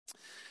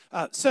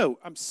So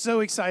I'm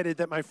so excited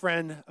that my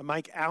friend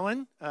Mike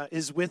Allen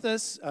is with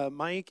us.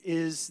 Mike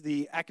is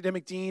the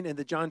academic dean and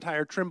the John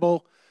Tyre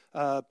Trimble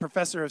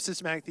professor of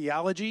systematic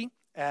theology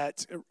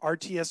at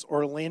RTS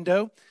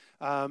Orlando.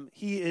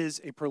 He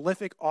is a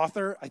prolific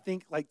author. I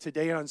think like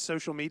today on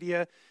social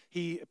media,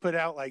 he put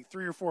out like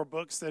 3 or 4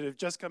 books that have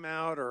just come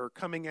out or are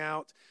coming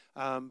out,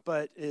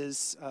 but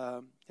has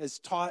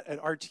taught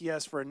at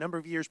RTS for a number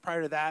of years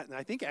prior to that. And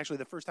I think actually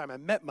the first time I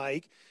met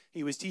Mike,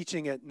 he was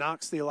teaching at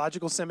Knox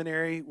Theological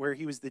Seminary, where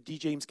he was the D.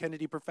 James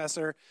Kennedy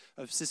Professor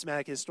of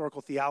Systematic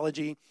Historical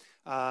Theology.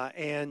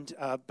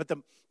 But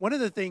one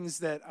of the things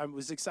that I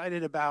was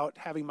excited about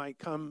having Mike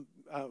come,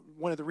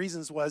 one of the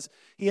reasons was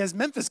he has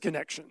Memphis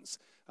connections.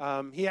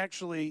 He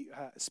actually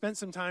spent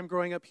some time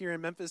growing up here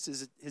in Memphis.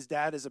 His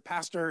dad is a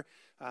pastor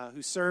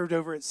who served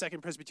over at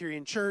Second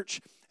Presbyterian Church,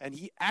 and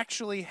he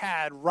actually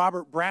had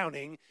Robert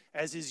Browning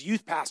as his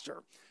youth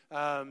pastor.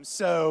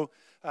 So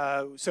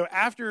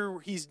after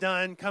he's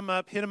done, come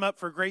up, hit him up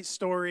for great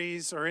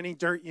stories or any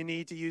dirt you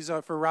need to use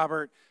for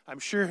Robert. I'm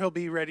sure he'll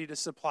be ready to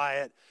supply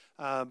it.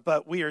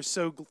 But we are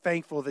so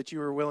thankful that you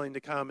were willing to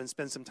come and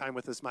spend some time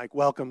with us, Mike.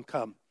 Welcome,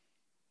 come.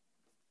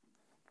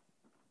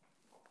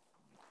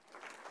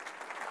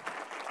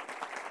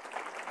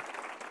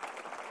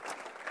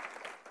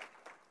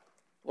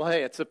 Well,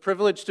 hey, it's a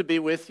privilege to be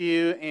with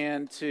you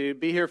and to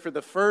be here for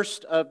the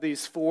first of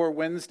these 4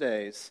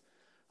 Wednesdays.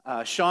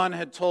 Sean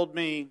had told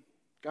me,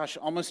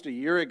 almost a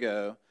year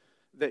ago,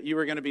 that you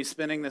were going to be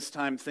spending this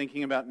time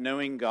thinking about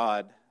knowing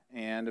God.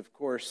 And, of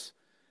course,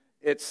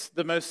 it's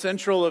the most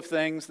central of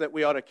things that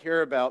we ought to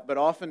care about, but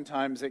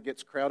oftentimes it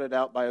gets crowded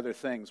out by other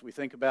things. We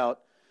think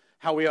about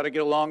how we ought to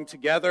get along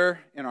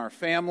together in our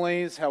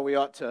families, how we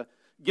ought to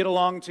get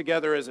along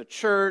together as a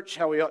church,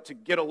 how we ought to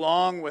get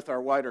along with our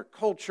wider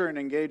culture and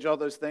engage all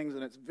those things,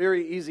 and it's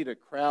very easy to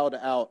crowd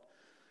out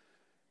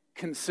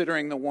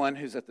considering the one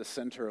who's at the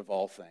center of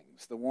all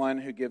things, the one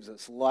who gives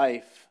us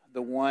life,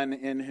 the one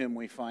in whom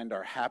we find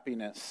our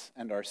happiness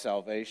and our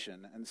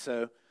salvation. And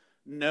so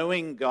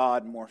knowing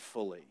God more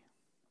fully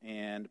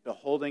and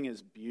beholding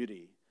His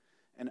beauty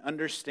and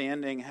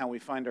understanding how we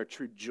find our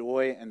true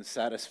joy and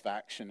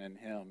satisfaction in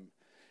Him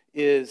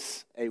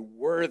is the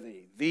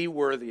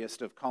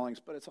worthiest of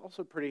callings, but it's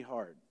also pretty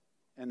hard.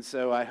 And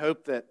so I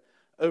hope that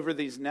over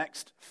these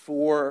next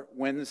 4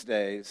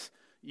 Wednesdays,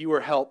 you were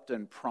helped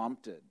and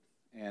prompted.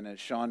 And as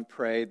Sean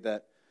prayed,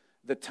 that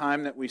the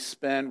time that we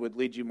spend would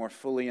lead you more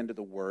fully into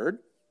the Word,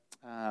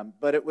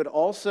 but it would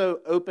also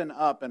open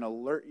up and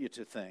alert you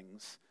to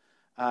things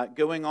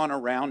going on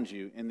around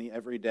you in the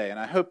everyday. And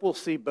I hope we'll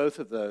see both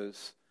of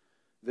those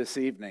this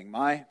evening.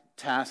 My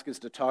task is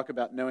to talk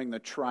about knowing the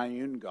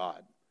Triune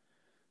God.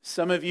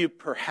 Some of you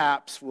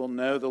perhaps will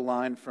know the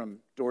line from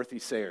Dorothy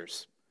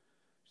Sayers.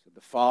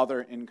 The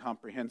Father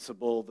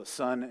incomprehensible, the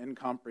Son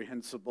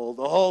incomprehensible,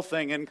 the whole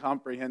thing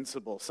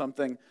incomprehensible,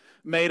 something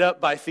made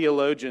up by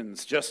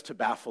theologians just to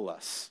baffle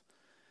us.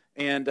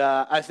 And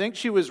I think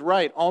she was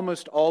right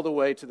almost all the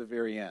way to the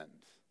very end,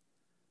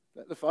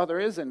 that the Father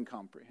is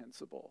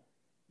incomprehensible.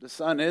 The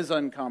Son is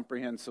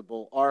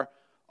incomprehensible.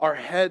 Our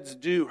heads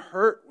do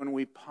hurt when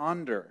we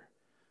ponder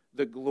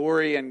the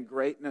glory and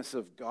greatness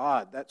of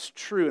God. That's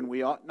true, and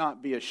we ought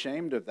not be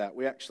ashamed of that.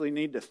 We actually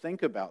need to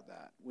think about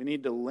that. We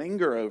need to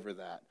linger over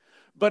that.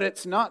 But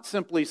it's not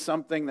simply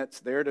something that's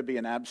there to be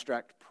an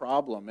abstract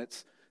problem.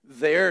 It's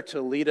there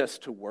to lead us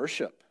to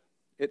worship.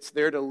 It's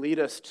there to lead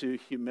us to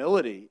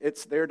humility.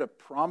 It's there to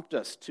prompt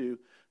us to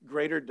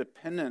greater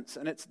dependence,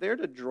 and it's there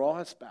to draw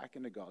us back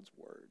into God's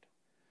Word.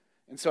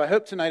 And so I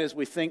hope tonight, as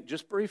we think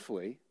just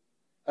briefly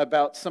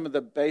about some of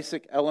the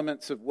basic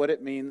elements of what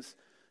it means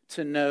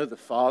to know the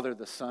Father,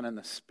 the Son, and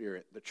the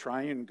Spirit, the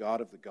triune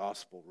God of the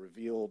gospel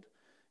revealed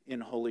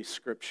in Holy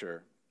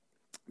Scripture,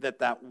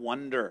 that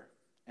wonder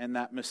and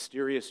that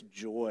mysterious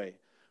joy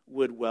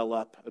would well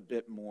up a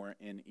bit more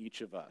in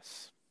each of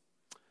us.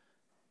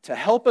 To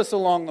help us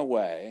along the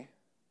way,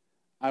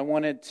 I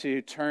wanted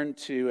to turn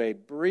to a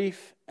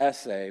brief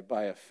essay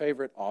by a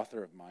favorite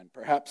author of mine.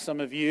 Perhaps some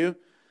of you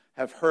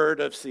have heard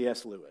of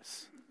C.S.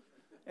 Lewis.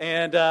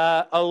 And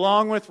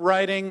along with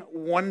writing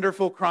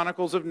wonderful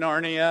Chronicles of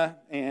Narnia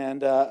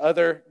and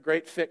other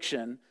great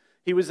fiction,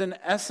 he was an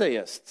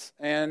essayist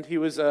and he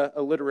was a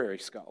literary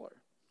scholar.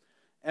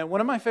 And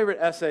one of my favorite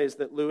essays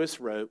that Lewis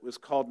wrote was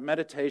called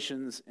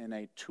Meditations in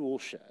a Tool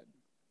Shed.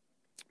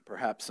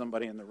 Perhaps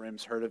somebody in the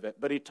room's heard of it.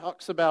 But he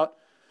talks about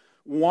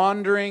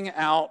wandering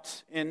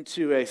out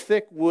into a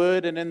thick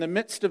wood, and in the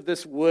midst of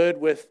this wood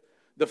with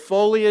the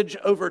foliage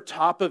over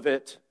top of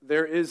it,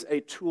 there is a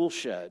tool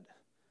shed.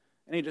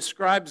 And he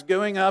describes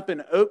going up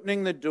and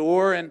opening the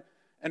door, and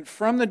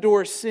from the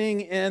door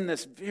seeing in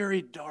this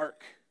very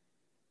dark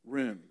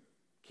room.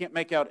 Can't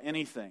make out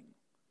anything.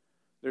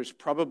 There's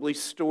probably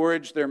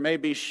storage, there may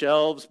be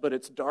shelves, but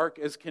it's dark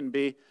as can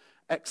be,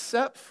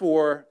 except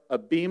for a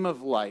beam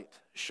of light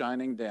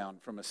shining down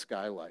from a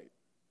skylight.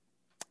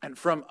 And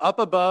from up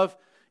above,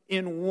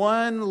 in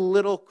one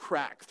little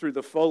crack through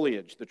the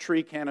foliage, the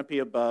tree canopy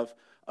above,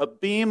 A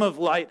beam of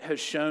light has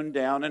shone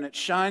down, and it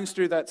shines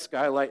through that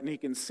skylight, and he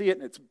can see it,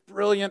 and it's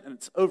brilliant, and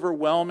it's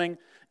overwhelming,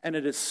 and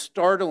it is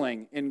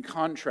startling in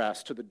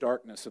contrast to the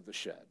darkness of the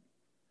shed.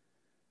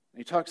 And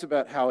he talks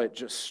about how it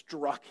just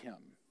struck him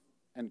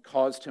and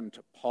caused him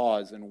to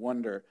pause and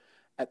wonder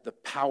at the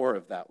power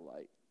of that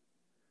light.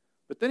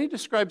 But then he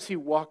describes he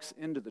walks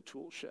into the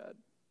tool shed.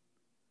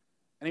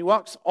 And he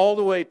walks all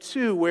the way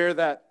to where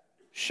that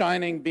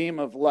shining beam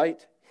of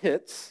light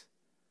hits,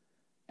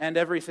 and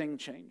everything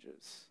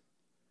changes.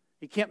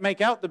 He can't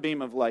make out the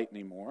beam of light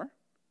anymore,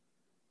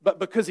 but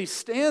because he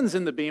stands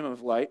in the beam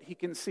of light, he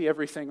can see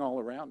everything all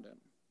around him.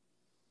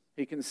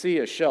 He can see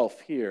a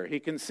shelf here. He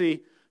can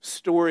see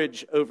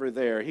storage over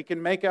there. He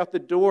can make out the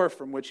door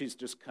from which he's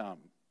just come.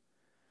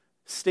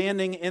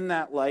 Standing in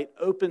that light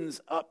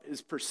opens up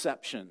his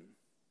perception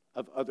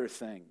of other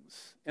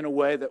things in a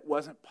way that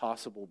wasn't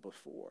possible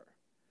before.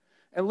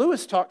 And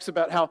Lewis talks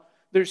about how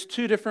there's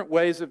two different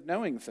ways of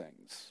knowing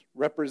things,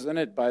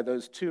 represented by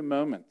those two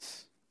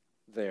moments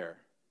there.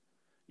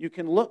 You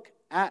can look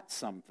at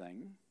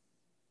something,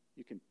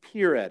 you can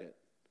peer at it,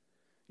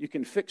 you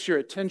can fix your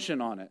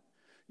attention on it,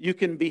 you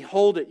can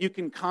behold it, you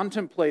can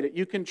contemplate it,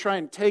 you can try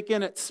and take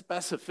in its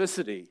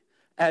specificity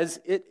as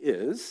it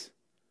is,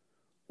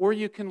 or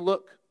you can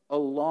look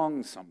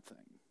along something.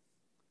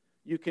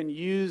 You can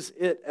use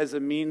it as a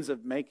means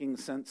of making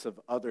sense of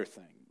other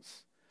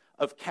things,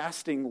 of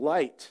casting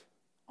light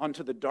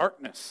onto the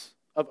darkness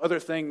of other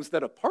things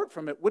that apart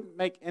from it wouldn't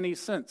make any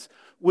sense,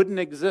 wouldn't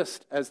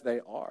exist as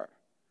they are.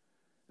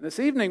 And this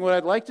evening, what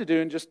I'd like to do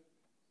in just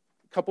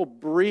a couple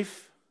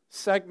brief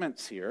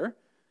segments here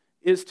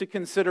is to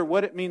consider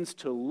what it means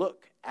to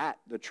look at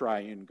the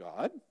Triune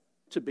God,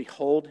 to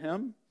behold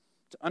him,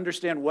 to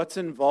understand what's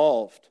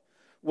involved,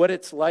 what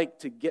it's like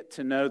to get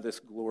to know this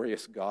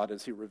glorious God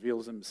as he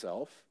reveals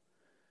himself.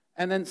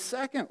 And then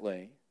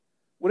secondly,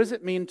 what does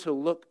it mean to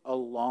look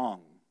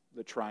along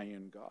the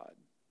Triune God?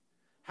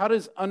 How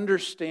does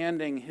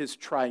understanding his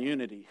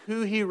triunity,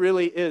 who he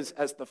really is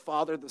as the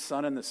Father, the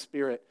Son, and the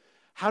Spirit,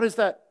 how does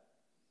that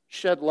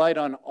shed light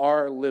on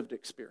our lived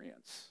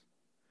experience?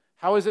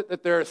 How is it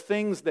that there are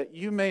things that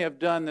you may have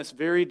done this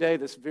very day,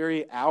 this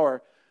very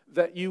hour,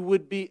 that you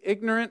would be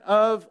ignorant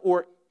of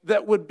or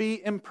that would be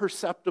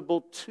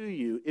imperceptible to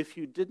you if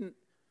you didn't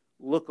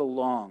look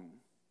along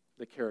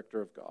the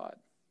character of God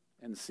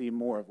and see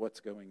more of what's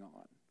going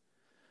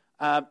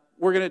on?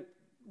 We're going to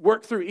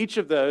work through each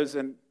of those,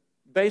 and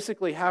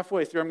basically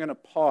halfway through I'm going to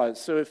pause.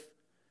 So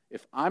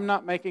if I'm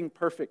not making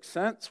perfect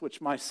sense,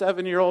 which my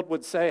 7-year-old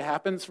would say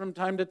happens from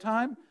time to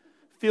time,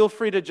 feel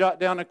free to jot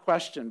down a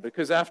question,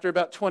 because after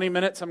about 20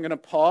 minutes I'm going to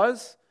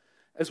pause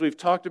as we've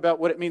talked about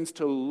what it means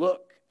to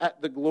look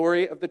at the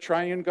glory of the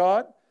Triune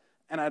God,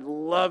 and I'd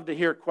love to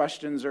hear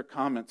questions or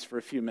comments for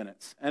a few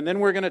minutes. And then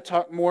we're going to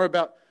talk more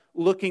about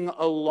looking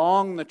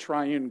along the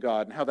Triune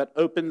God and how that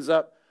opens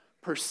up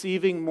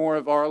perceiving more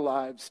of our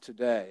lives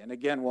today. And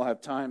again, we'll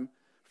have time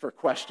for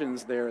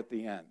questions there at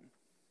the end.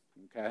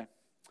 Okay?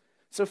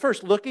 So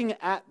first, looking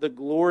at the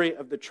glory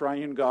of the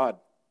Triune God.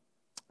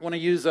 I want to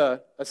use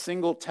a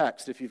single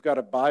text. If you've got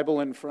a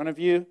Bible in front of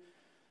you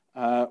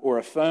or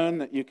a phone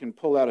that you can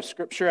pull out a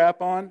scripture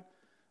app on,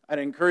 I'd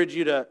encourage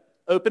you to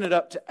open it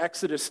up to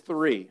Exodus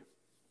 3.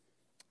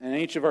 And in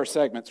each of our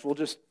segments, we'll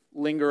just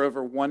linger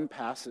over one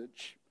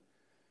passage.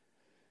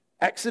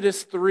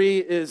 Exodus 3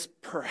 is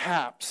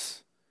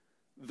perhaps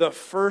the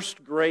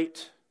first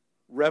great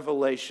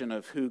revelation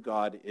of who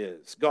God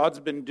is. God's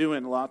been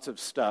doing lots of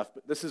stuff,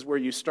 but this is where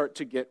you start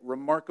to get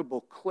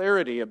remarkable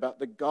clarity about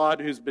the God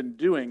who's been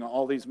doing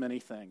all these many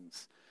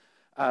things.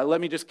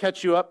 Let me just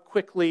catch you up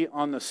quickly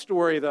on the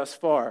story thus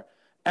far.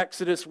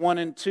 Exodus 1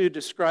 and 2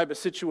 describe a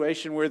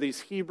situation where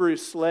these Hebrew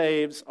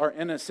slaves are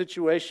in a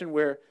situation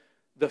where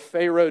the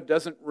Pharaoh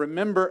doesn't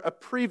remember a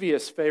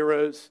previous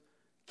Pharaoh's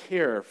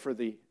care for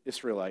the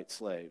Israelite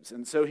slaves.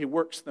 And so he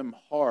works them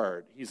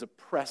hard. He's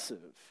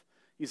oppressive.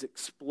 He's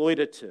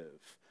exploitative,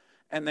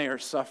 and they are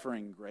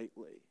suffering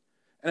greatly.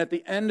 And at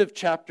the end of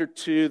chapter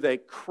 2, they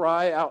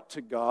cry out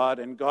to God,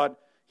 and God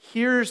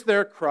hears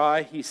their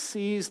cry. He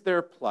sees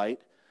their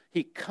plight.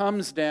 He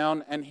comes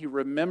down, and he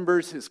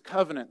remembers his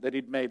covenant that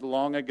he'd made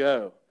long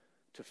ago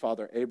to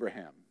Father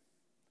Abraham.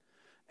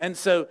 And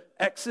so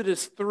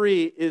Exodus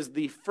 3 is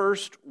the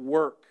first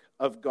work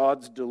of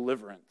God's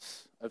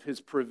deliverance, of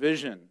his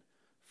provision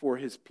for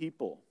his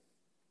people.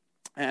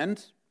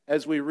 And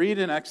as we read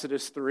in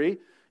Exodus 3,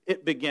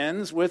 it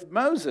begins with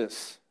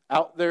Moses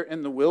out there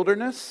in the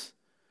wilderness.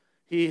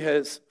 He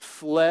has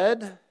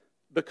fled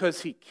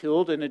because he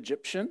killed an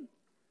Egyptian,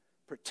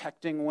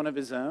 protecting one of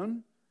his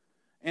own.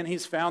 And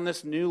he's found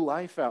this new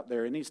life out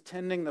there, and he's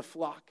tending the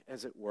flock,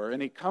 as it were.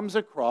 And he comes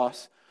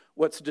across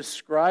what's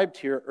described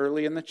here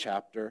early in the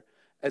chapter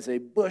as a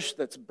bush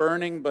that's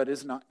burning but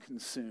is not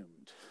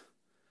consumed.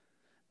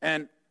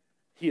 And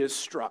he is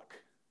struck.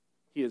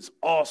 He is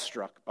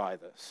awestruck by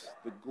this,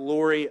 the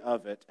glory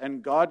of it.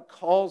 And God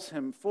calls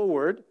him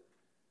forward,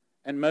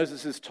 and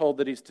Moses is told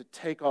that he's to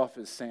take off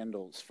his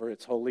sandals, for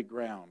it's holy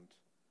ground.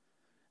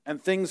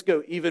 And things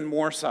go even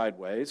more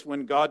sideways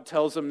when God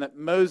tells him that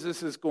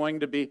Moses is going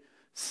to be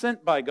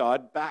sent by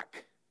God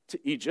back to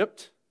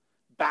Egypt,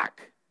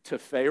 back to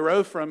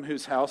Pharaoh from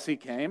whose house he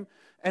came,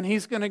 and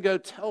he's going to go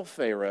tell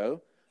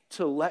Pharaoh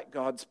to let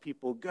God's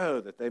people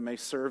go, that they may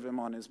serve him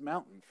on his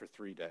mountain for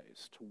 3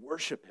 days, to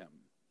worship him.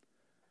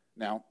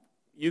 Now,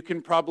 you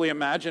can probably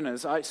imagine,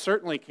 as I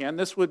certainly can,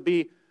 this would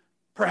be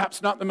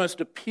perhaps not the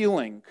most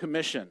appealing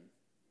commission,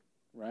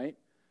 right?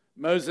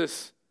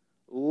 Moses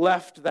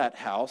left that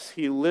house.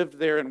 He lived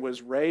there and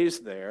was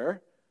raised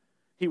there.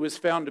 He was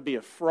found to be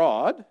a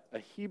fraud, a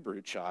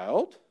Hebrew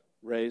child,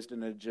 raised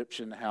in an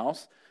Egyptian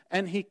house,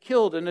 and he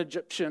killed an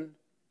Egyptian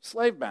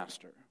slave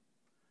master.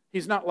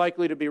 He's not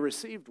likely to be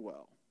received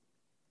well.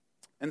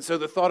 And so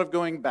the thought of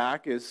going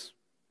back is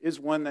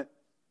one that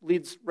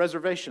leads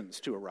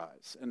reservations to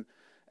arise. And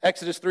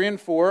Exodus 3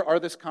 and 4 are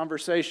this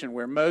conversation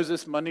where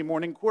Moses Monday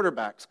morning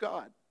quarterbacks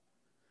God.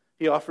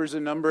 He offers a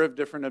number of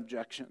different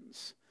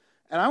objections.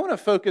 And I want to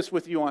focus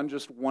with you on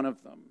just one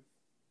of them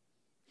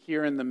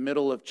here in the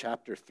middle of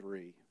chapter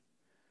 3.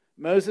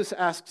 Moses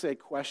asks a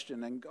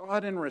question, and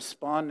God, in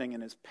responding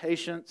in his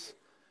patience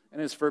and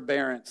his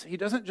forbearance, he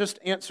doesn't just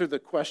answer the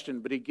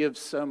question, but he gives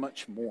so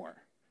much more.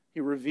 He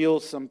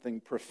reveals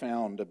something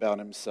profound about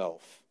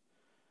himself.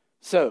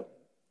 So,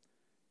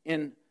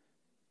 in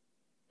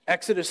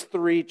Exodus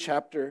 3,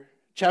 chapter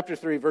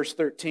 3, verse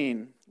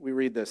 13, we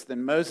read this.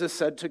 Then Moses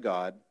said to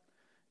God,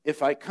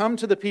 if I come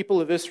to the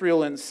people of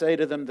Israel and say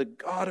to them, the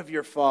God of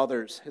your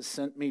fathers has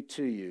sent me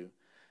to you,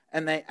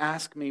 and they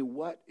ask me,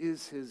 what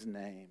is his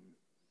name?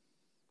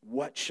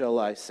 What shall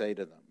I say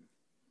to them?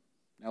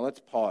 Now let's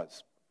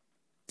pause.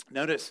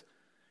 Notice,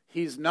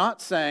 he's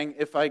not saying,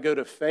 if I go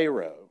to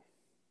Pharaoh,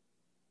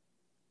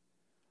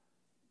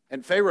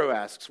 and Pharaoh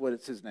asks, what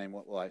is his name?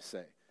 What will I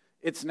say?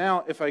 It's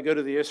now, if I go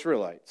to the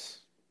Israelites.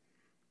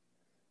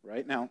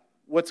 Right? Now,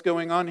 what's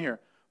going on here?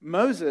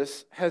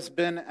 Moses has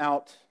been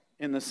out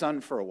in the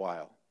sun for a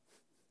while.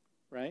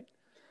 Right?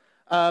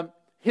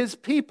 His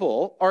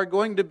people are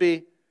going to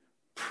be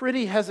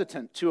pretty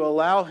hesitant to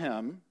allow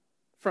him,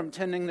 from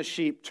tending the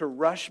sheep, to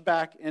rush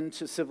back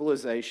into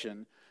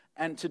civilization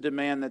and to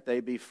demand that they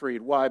be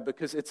freed. Why?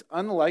 Because it's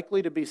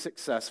unlikely to be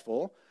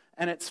successful,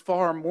 and it's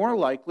far more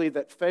likely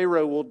that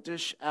Pharaoh will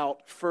dish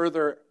out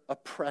further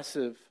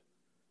oppressive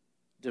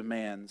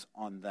demands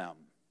on them,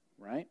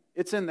 right?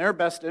 It's in their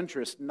best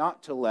interest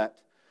not to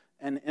let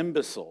an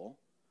imbecile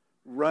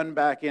run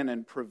back in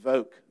and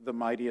provoke the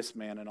mightiest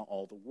man in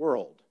all the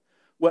world.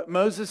 What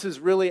Moses is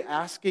really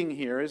asking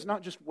here is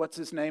not just what's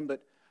his name,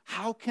 but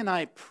how can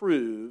I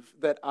prove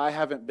that I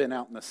haven't been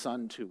out in the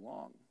sun too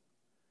long?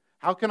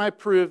 How can I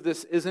prove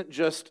this isn't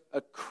just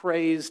a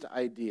crazed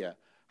idea?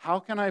 How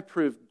can I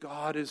prove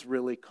God is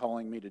really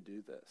calling me to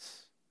do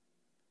this?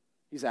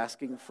 He's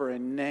asking for a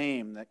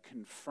name that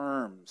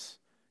confirms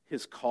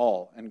his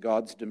call and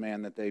God's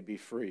demand that they be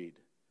freed.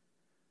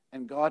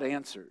 And God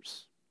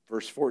answers.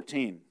 Verse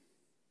 14.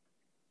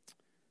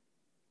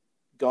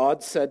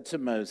 God said to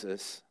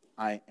Moses,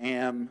 I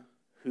am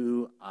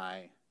who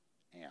I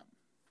am.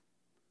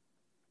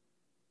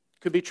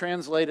 Could be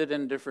translated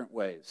in different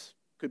ways.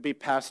 Could be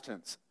past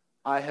tense.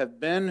 I have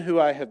been who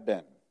I have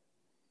been.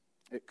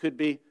 It could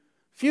be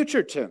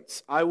future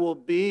tense, I will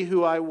be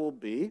who I will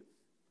be.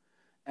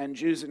 And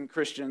Jews and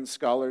Christian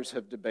scholars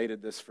have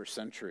debated this for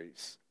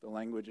centuries. The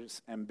language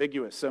is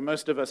ambiguous. So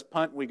most of us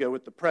punt, we go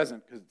with the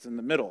present because it's in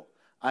the middle.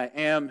 I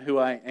am who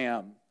I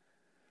am.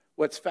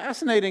 What's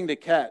fascinating to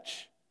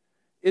catch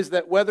is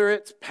that whether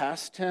it's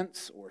past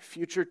tense or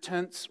future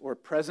tense or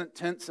present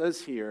tense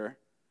as here,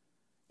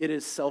 it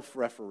is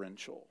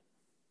self-referential.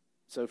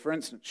 So for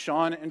instance,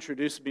 Sean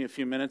introduced me a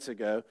few minutes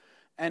ago,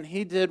 and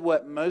he did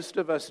what most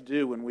of us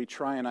do when we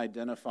try and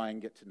identify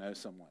and get to know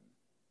someone.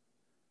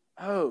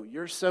 Oh,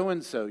 you're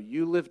so-and-so.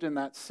 You lived in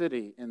that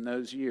city in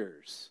those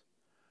years.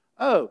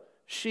 Oh,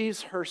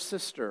 she's her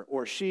sister,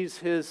 or she's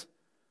his,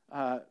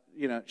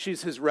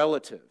 she's his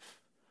relative,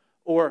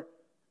 or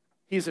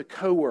he's a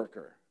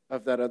coworker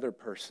of that other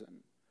person.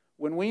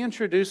 When we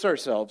introduce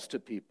ourselves to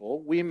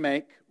people, we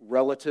make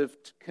relative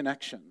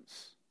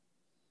connections.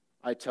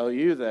 I tell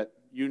you that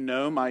you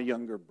know my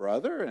younger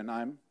brother, and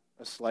I'm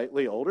a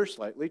slightly older,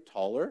 slightly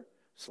taller,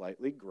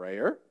 slightly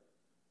grayer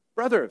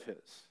brother of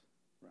his.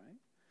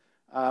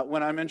 Right?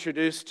 When I'm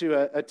introduced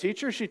to a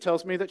teacher, she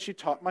tells me that she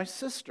taught my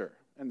sister,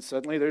 and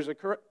suddenly there's a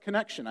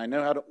connection. I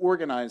know how to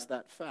organize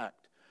that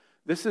fact.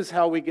 This is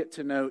how we get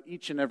to know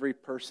each and every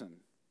person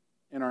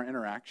in our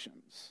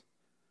interactions.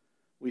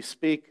 We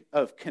speak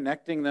of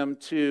connecting them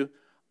to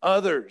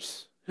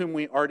others whom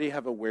we already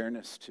have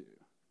awareness to.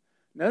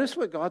 Notice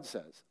what God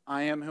says,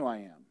 I am who I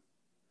am.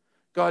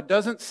 God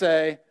doesn't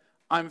say,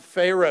 I'm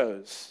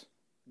Pharaoh's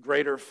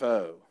greater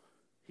foe.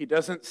 He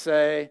doesn't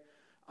say,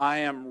 I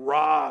am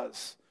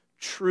Ra's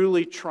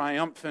truly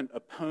triumphant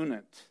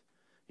opponent.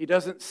 He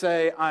doesn't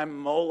say,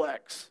 I'm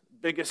Molech's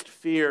biggest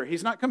fear.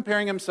 He's not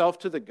comparing himself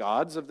to the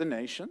gods of the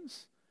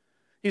nations.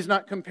 He's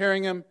not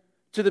comparing him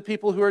to the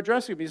people who are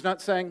addressing him. He's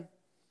not saying,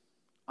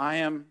 I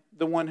am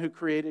the one who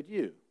created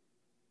you.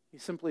 He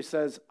simply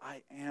says,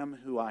 I am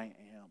who I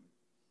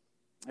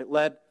am. It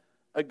led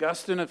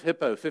Augustine of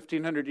Hippo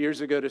 1,500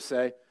 years ago to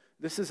say,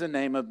 This is a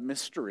name of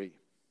mystery.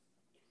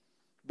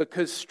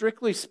 Because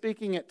strictly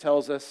speaking, it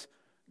tells us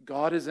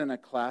God is in a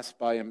class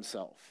by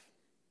himself.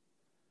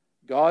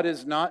 God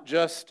is not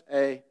just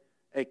a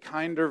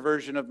kinder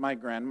version of my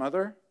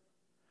grandmother.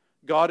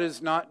 God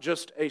is not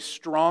just a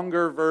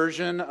stronger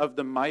version of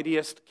the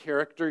mightiest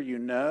character you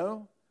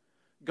know.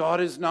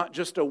 God is not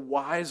just a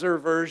wiser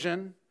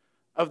version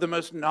of the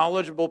most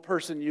knowledgeable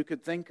person you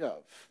could think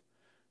of.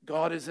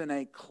 God is in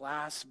a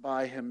class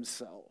by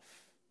himself.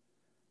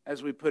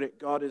 As we put it,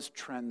 God is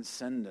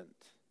transcendent.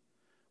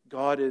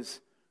 God is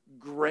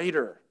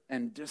greater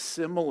and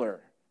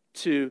dissimilar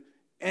to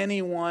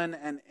anyone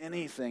and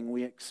anything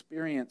we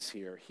experience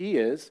here. He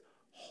is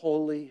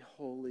holy,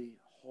 holy,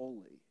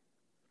 holy.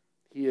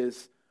 He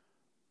is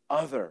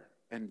other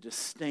and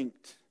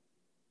distinct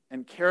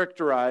and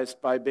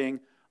characterized by being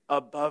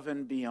above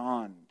and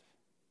beyond.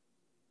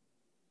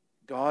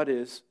 God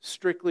is,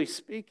 strictly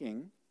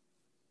speaking,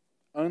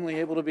 only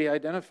able to be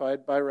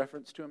identified by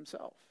reference to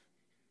himself.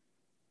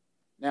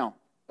 Now,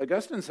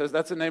 Augustine says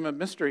that's a name of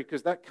mystery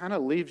because that kind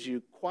of leaves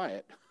you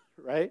quiet,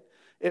 right?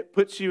 It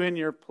puts you in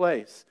your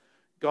place.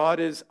 God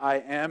is, I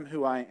am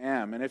who I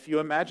am. And if you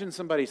imagine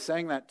somebody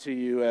saying that to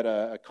you at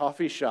a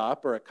coffee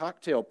shop or a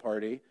cocktail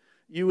party,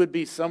 you would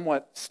be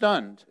somewhat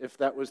stunned if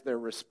that was their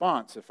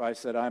response. If I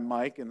said, I'm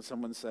Mike, and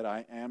someone said,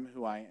 I am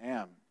who I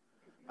am.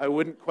 I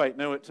wouldn't quite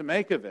know what to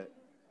make of it,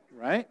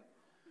 right?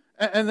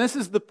 And this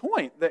is the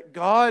point, that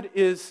God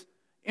is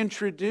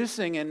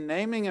introducing and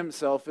naming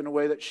himself in a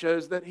way that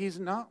shows that he's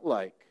not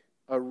like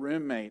a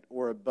roommate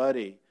or a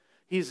buddy.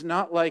 He's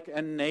not like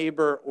a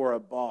neighbor or a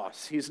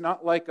boss. He's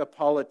not like a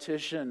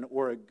politician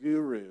or a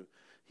guru.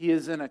 He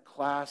is in a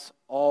class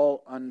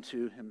all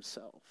unto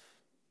himself.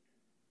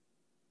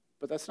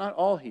 But that's not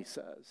all he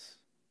says.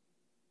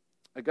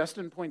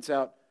 Augustine points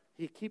out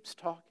he keeps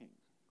talking.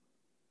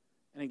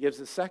 And he gives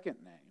a second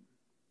name,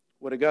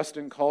 what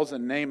Augustine calls a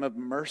name of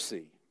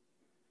mercy.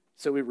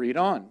 So we read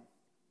on.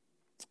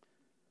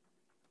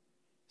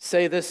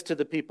 Say this to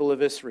the people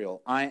of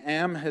Israel, I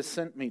am has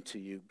sent me to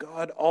you.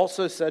 God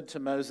also said to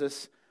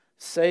Moses,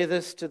 say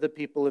this to the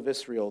people of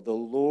Israel, the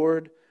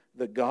Lord,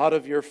 the God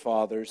of your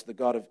fathers, the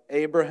God of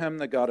Abraham,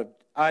 the God of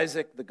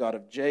Isaac, the God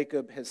of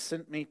Jacob, has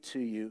sent me to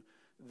you.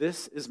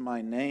 This is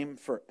my name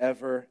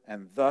forever,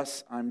 and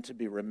thus I'm to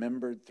be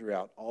remembered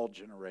throughout all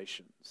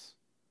generations.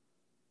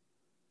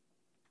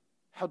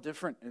 How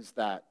different is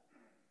that?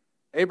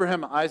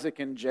 Abraham, Isaac,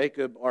 and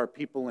Jacob are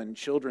people in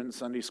children's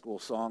Sunday school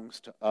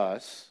songs to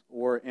us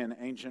or in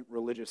ancient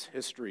religious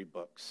history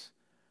books.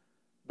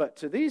 But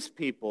to these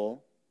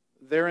people,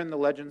 they're in the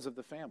legends of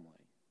the family.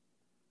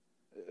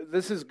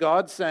 This is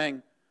God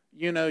saying,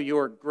 you know,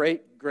 your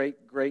great,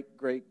 great, great,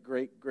 great,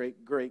 great,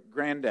 great, great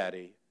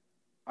granddaddy,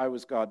 I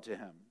was God to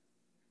him.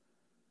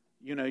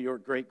 You know, your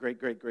great, great,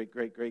 great, great,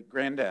 great, great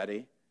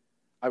granddaddy,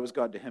 I was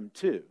God to him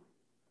too.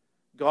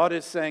 God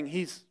is saying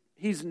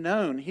He's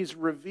known, he's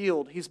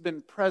revealed, he's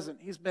been present,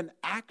 he's been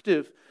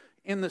active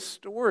in the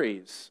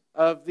stories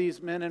of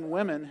these men and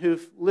women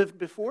who've lived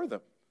before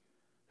them,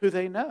 who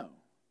they know.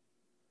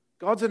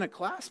 God's in a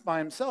class by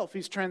himself.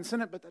 He's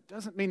transcendent, but that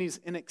doesn't mean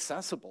he's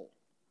inaccessible.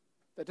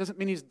 That doesn't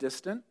mean he's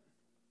distant.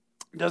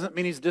 It doesn't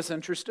mean he's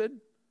disinterested.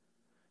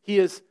 He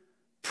is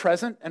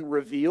present and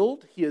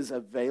revealed. He is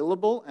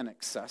available and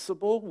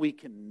accessible. We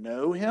can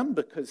know him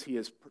because he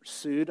has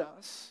pursued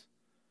us.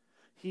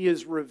 He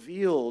is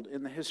revealed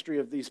in the history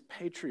of these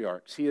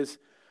patriarchs. He is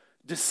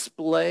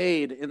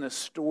displayed in the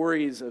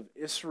stories of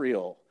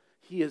Israel.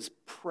 He is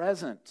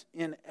present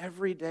in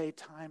everyday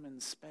time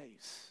and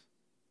space.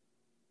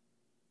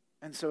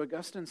 And so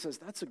Augustine says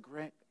that's a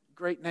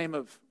great name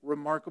of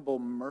remarkable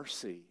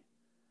mercy,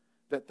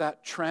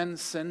 that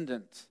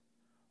transcendent,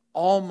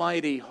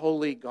 almighty,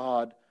 holy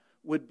God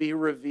would be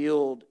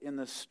revealed in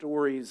the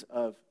stories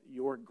of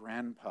your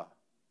grandpa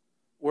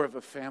or of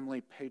a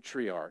family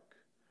patriarch,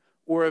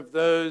 or of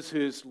those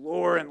whose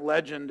lore and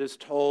legend is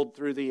told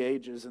through the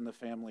ages in the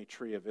family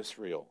tree of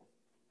Israel.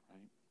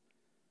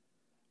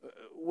 Right?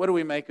 What do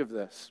we make of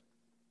this?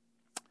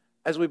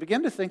 As we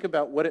begin to think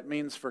about what it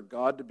means for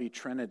God to be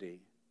Trinity,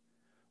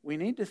 we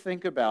need to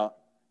think about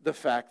the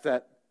fact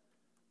that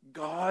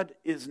God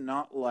is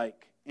not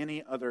like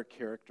any other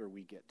character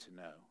we get to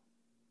know.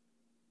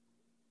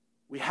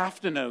 We have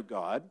to know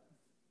God.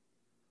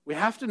 We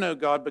have to know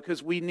God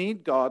because we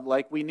need God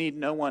like we need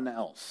no one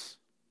else.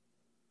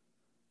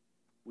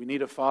 We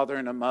need a father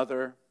and a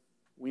mother.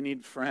 We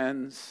need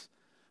friends.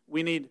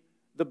 We need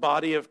the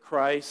body of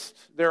Christ.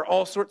 There are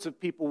all sorts of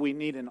people we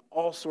need in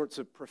all sorts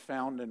of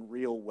profound and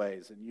real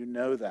ways, and you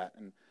know that.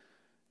 And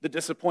the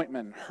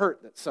disappointment and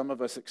hurt that some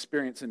of us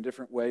experience in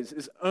different ways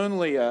is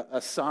only a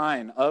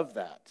sign of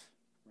that,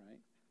 right?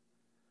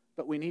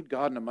 But we need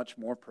God in a much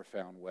more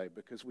profound way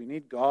because we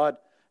need God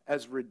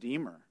as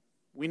Redeemer.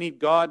 We need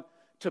God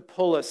to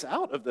pull us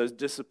out of those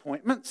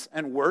disappointments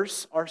and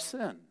worse, our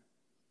sin.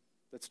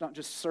 That's not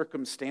just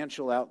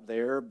circumstantial out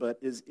there, but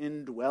is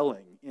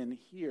indwelling in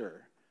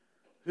here.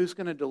 Who's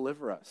going to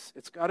deliver us?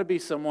 It's got to be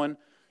someone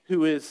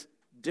who is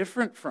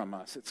different from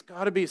us. It's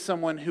got to be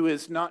someone who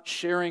is not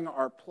sharing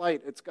our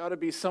plight. It's got to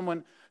be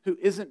someone who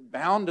isn't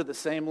bound to the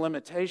same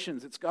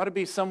limitations. It's got to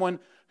be someone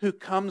who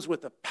comes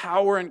with a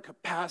power and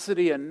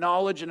capacity and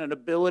knowledge and an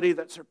ability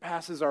that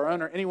surpasses our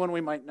own or anyone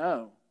we might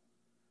know.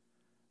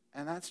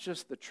 And that's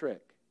just the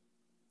trick.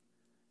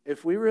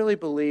 If we really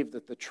believe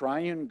that the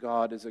Triune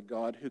God is a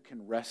God who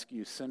can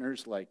rescue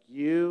sinners like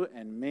you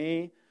and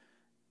me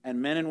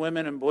and men and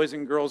women and boys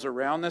and girls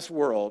around this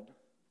world,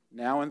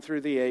 now and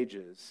through the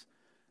ages,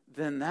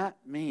 then that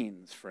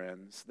means,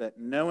 friends, that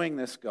knowing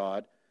this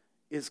God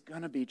is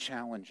going to be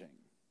challenging.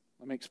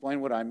 Let me explain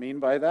what I mean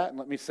by that, and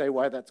let me say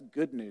why that's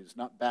good news,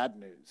 not bad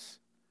news.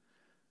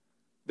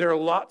 There are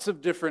lots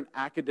of different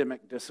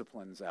academic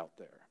disciplines out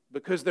there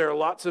because there are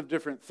lots of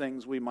different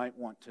things we might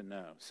want to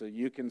know. So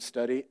you can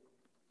study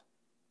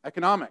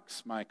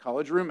economics. My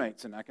college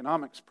roommate's an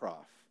economics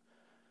prof.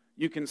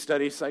 You can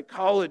study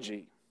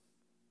psychology,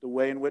 the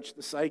way in which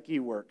the psyche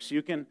works.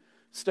 You can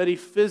study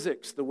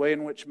physics, the way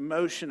in which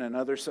motion and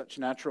other such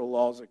natural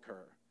laws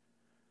occur.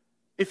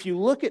 If you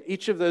look at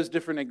each of those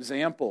different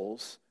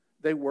examples,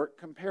 they work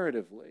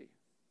comparatively.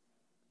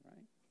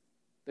 Right?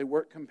 They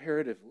work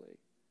comparatively.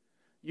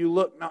 You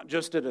look not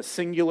just at a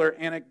singular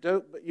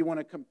anecdote, but you want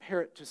to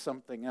compare it to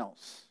something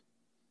else.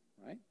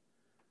 Right?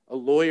 A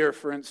lawyer,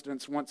 for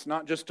instance, wants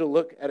not just to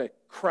look at a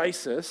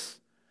crisis,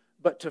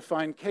 but to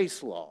find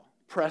case law,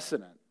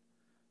 precedent,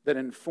 that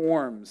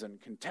informs and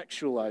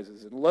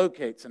contextualizes and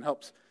locates and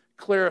helps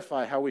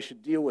clarify how we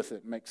should deal with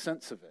it and make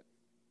sense of it.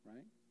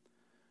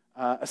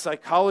 Right? A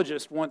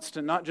psychologist wants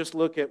to not just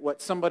look at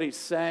what somebody's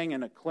saying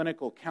in a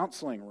clinical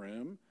counseling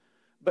room,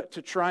 but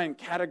to try and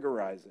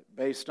categorize it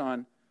based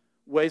on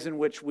ways in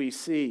which we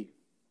see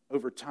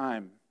over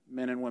time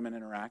men and women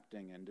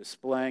interacting and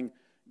displaying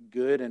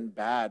good and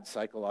bad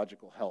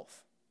psychological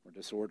health or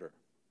disorder.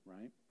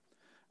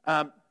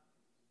 Right?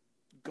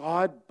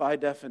 God, by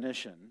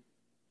definition,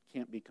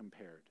 can't be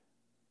compared.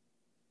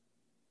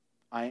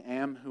 I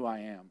am who I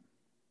am.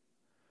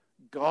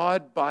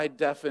 God, by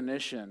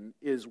definition,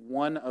 is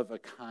one of a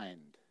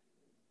kind.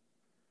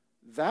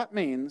 That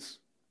means,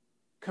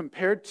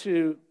 compared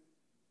to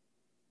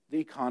the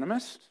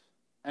economist,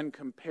 and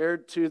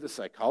compared to the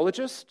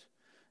psychologist,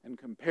 and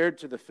compared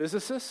to the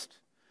physicist,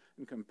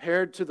 and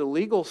compared to the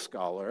legal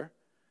scholar,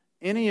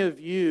 any of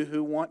you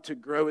who want to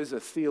grow as a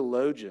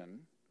theologian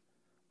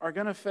are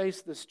going to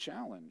face this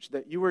challenge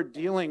that you are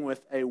dealing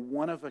with a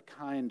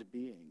one-of-a-kind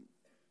being,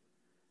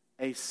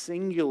 a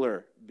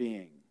singular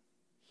being.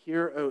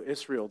 Hear, O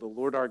Israel, the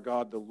Lord our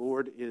God, the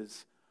Lord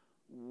is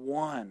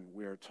one,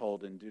 we are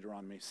told in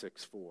Deuteronomy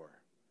 6:4.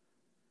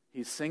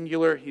 He's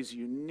singular, he's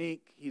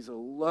unique, he's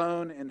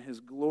alone in his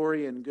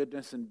glory and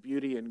goodness and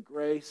beauty and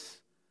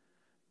grace.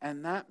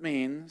 And that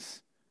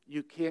means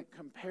you can't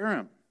compare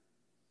him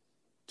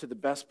to the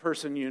best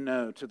person you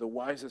know, to the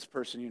wisest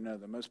person you know,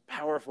 the most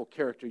powerful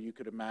character you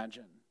could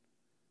imagine.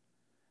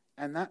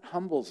 And that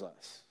humbles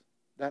us.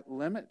 That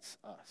limits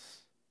us.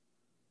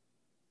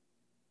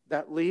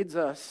 That leads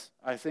us,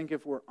 I think,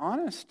 if we're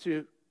honest,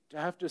 to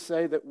have to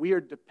say that we are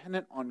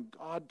dependent on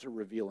God to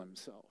reveal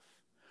himself.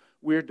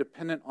 We are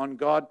dependent on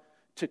God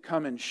to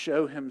come and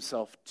show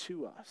himself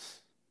to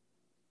us.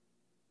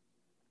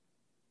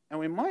 And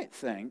we might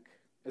think,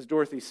 as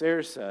Dorothy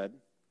Sayers said,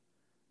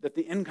 that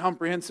the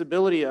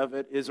incomprehensibility of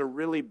it is a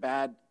really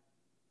bad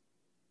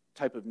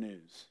type of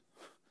news.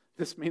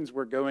 This means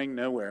we're going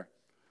nowhere.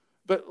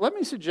 But let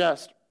me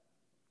suggest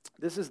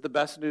this is the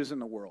best news in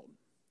the world.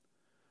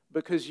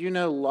 Because you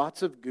know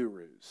lots of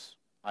gurus,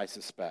 I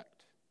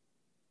suspect.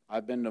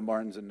 I've been to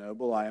Barnes &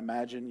 Noble. I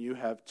imagine you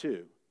have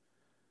too.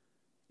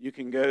 You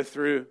can go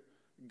through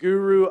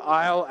guru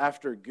aisle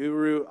after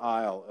guru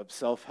aisle of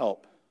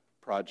self-help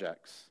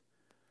projects.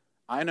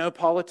 I know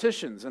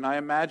politicians, and I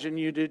imagine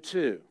you do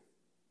too,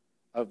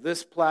 of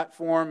this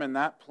platform and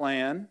that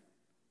plan.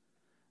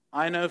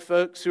 I know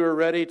folks who are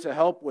ready to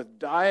help with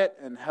diet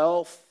and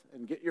health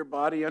and get your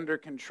body under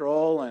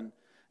control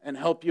and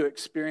help you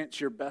experience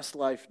your best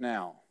life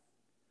now.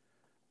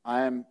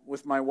 I am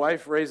with my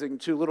wife raising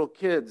 2 little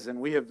kids,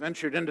 and we have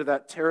ventured into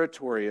that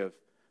territory of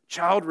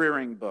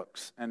child-rearing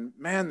books. And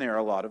man, there are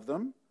a lot of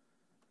them.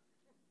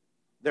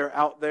 They're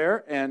out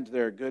there, and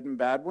they're good and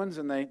bad ones,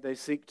 and they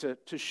seek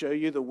to show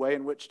you the way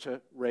in which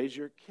to raise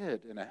your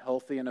kid in a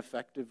healthy and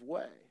effective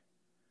way.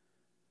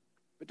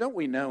 But don't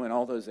we know in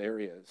all those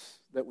areas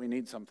that we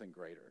need something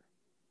greater?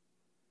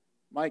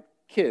 My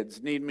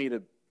kids need me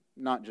to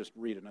not just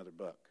read another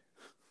book,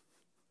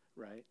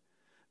 right?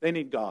 They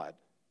need God.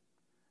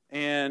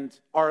 And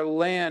our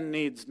land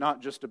needs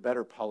not just a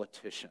better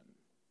politician.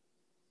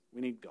 We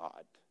need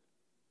God.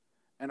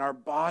 And our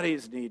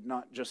bodies need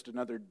not just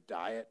another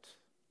diet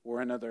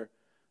or another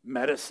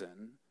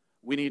medicine.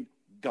 We need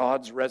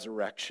God's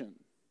resurrection.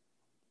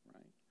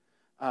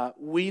 Right?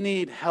 We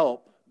need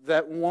help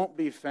that won't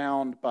be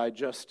found by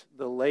just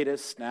the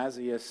latest,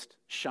 snazziest,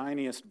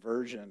 shiniest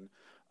version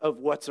of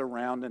what's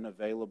around and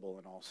available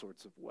in all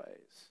sorts of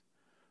ways.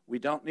 We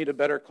don't need a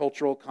better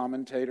cultural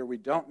commentator. We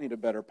don't need a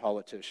better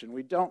politician.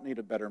 We don't need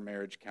a better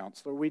marriage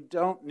counselor. We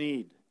don't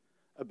need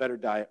a better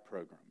diet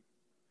program.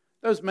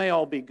 Those may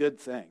all be good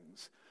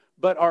things,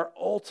 but our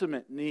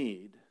ultimate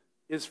need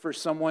is for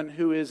someone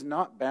who is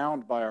not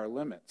bound by our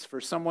limits, for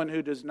someone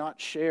who does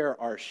not share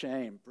our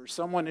shame, for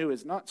someone who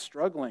is not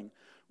struggling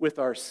with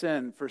our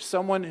sin, for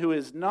someone who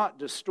is not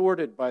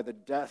distorted by the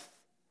death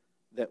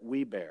that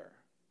we bear.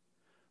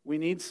 We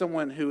need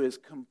someone who is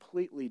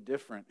completely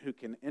different, who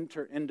can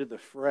enter into the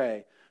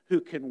fray,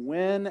 who can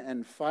win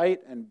and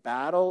fight and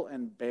battle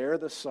and bear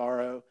the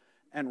sorrow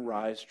and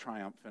rise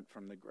triumphant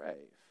from the grave.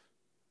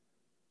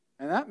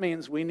 And that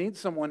means we need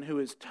someone who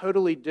is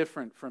totally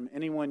different from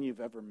anyone you've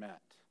ever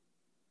met.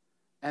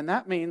 And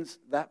that means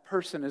that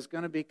person is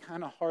going to be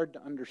kind of hard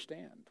to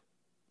understand.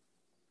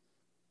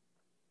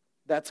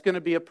 That's going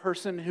to be a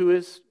person who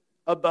is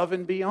above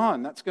and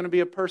beyond. That's going to be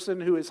a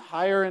person who is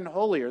higher and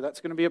holier. That's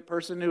going to be a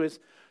person who is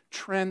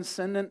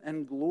transcendent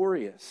and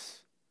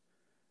glorious.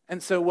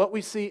 And so what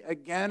we see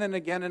again and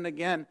again and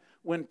again,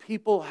 when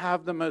people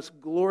have the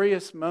most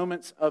glorious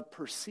moments of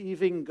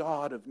perceiving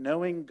God, of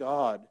knowing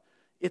God,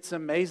 it's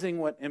amazing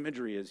what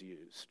imagery is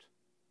used.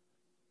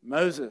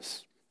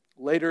 Moses,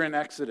 later in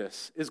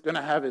Exodus, is going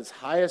to have his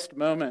highest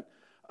moment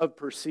of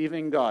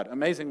perceiving God.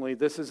 Amazingly,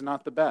 this is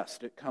not the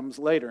best. It comes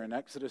later in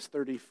Exodus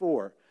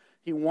 34.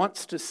 He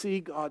wants to see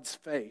God's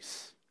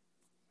face.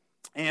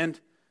 And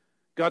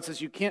God says,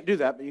 you can't do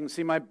that, but you can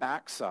see my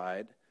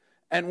backside.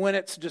 And when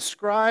it's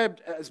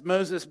described as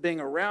Moses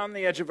being around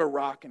the edge of a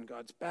rock and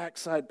God's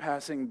backside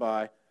passing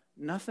by,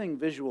 nothing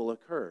visual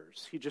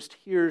occurs. He just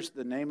hears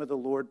the name of the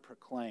Lord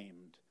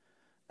proclaimed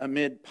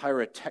amid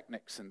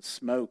pyrotechnics and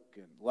smoke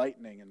and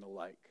lightning and the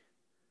like.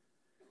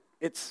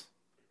 It's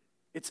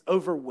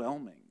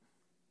overwhelming.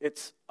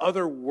 It's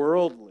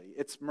otherworldly.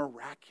 It's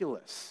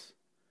miraculous.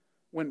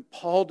 When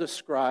Paul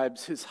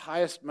describes his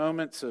highest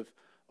moments of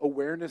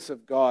awareness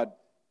of God,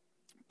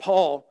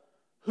 Paul,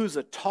 who's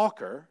a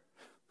talker,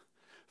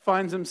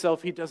 finds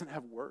himself, he doesn't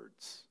have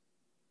words.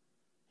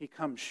 He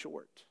comes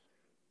short.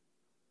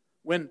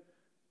 When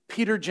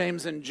Peter,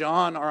 James, and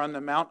John are on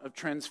the Mount of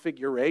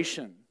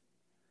Transfiguration,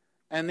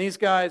 and these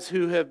guys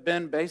who have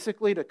been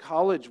basically to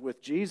college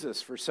with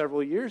Jesus for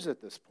several years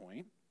at this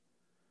point,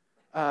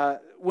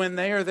 when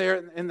they are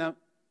there in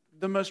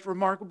the most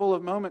remarkable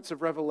of moments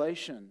of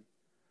revelation,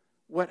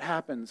 what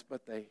happens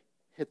but they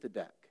hit the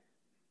deck?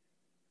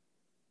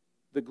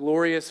 The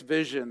glorious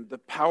vision, the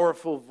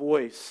powerful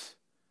voice,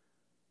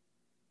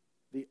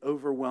 the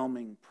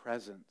overwhelming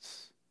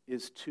presence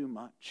is too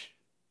much.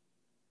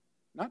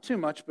 Not too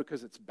much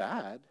because it's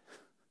bad,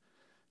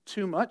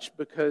 too much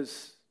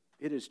because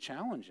it is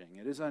challenging,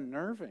 it is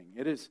unnerving,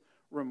 it is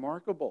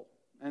remarkable.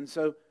 And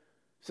so,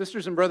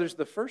 sisters and brothers,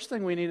 the first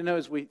thing we need to know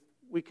is we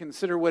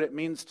consider what it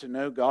means to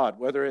know God,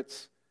 whether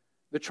it's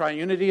the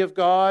triunity of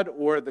God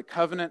or the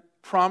covenant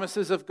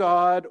promises of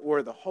God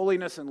or the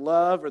holiness and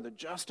love or the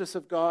justice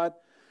of God,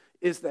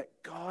 is that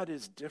God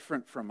is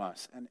different from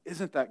us. And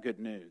isn't that good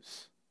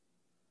news?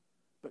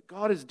 But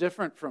God is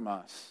different from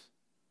us,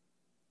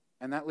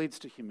 and that leads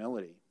to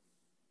humility.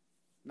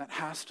 And that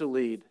has to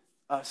lead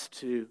us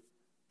to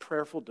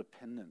prayerful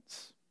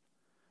dependence,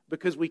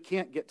 because we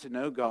can't get to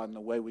know God in the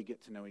way we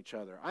get to know each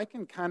other. I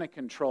can kind of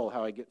control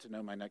how I get to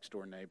know my next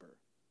door neighbor.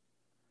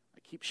 I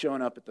keep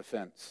showing up at the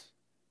fence,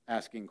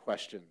 asking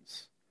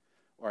questions,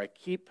 or I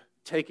keep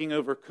taking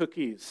over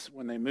cookies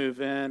when they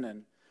move in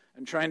and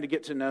trying to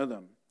get to know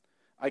them.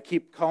 I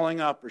keep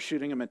calling up or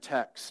shooting them a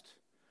text.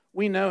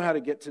 We know how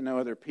to get to know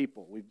other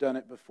people. We've done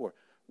it before.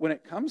 When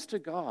it comes to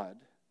God,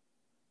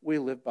 we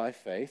live by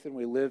faith and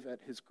we live at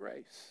His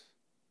grace.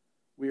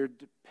 We are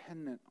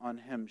dependent on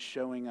Him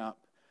showing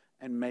up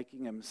and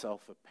making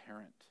Himself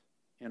apparent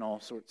in all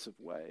sorts of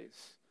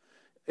ways.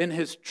 In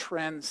His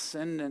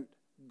transcendent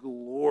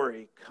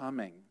glory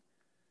coming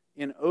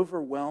in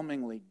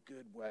overwhelmingly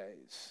good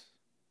ways.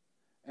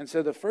 And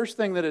so the first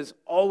thing that has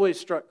always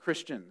struck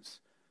Christians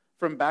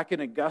from back in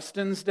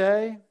Augustine's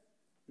day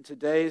and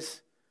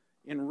today's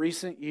in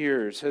recent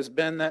years has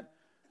been that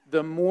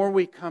the more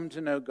we come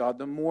to know God,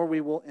 the more we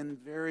will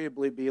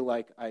invariably be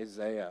like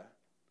Isaiah,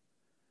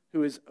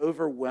 who is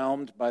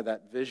overwhelmed by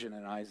that vision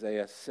in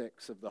Isaiah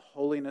 6 of the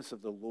holiness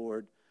of the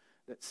Lord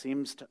that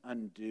seems to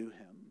undo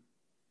him.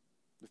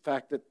 The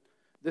fact that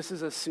this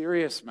is a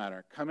serious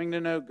matter. Coming to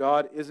know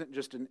God isn't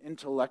just an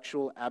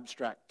intellectual,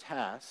 abstract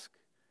task.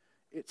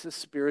 It's a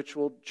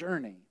spiritual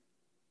journey.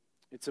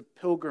 It's a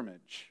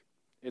pilgrimage.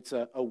 It's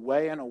a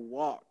way and a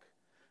walk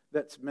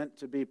that's meant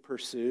to be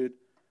pursued,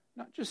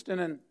 not just in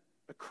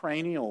a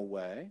cranial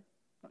way,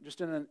 not just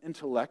in an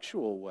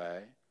intellectual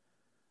way,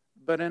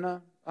 but in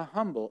a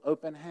humble,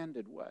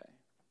 open-handed way.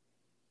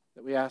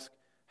 That we ask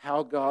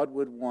how God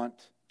would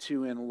want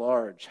to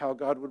enlarge, how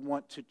God would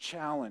want to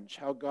challenge,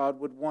 how God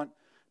would want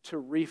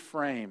to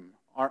reframe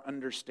our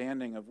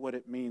understanding of what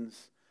it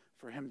means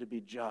for Him to be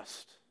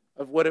just,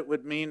 of what it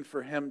would mean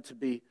for Him to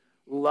be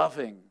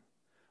loving,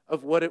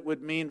 of what it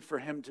would mean for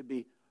Him to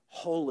be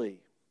holy.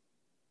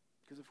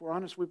 Because if we're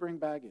honest, we bring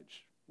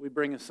baggage. We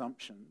bring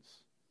assumptions.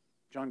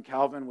 John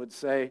Calvin would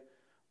say,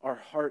 our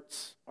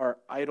hearts are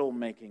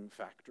idol-making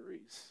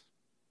factories.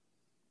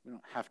 We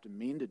don't have to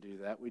mean to do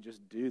that. We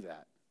just do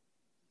that.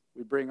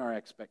 We bring our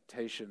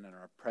expectation and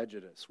our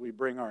prejudice. We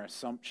bring our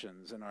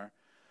assumptions and our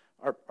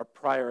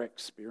prior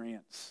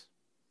experience.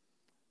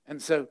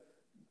 And so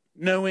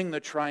knowing the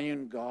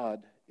triune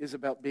God is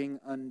about being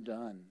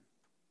undone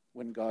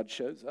when God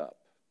shows up.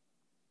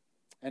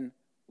 And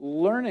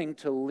learning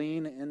to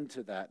lean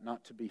into that,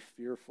 not to be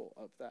fearful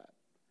of that.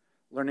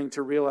 Learning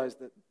to realize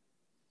that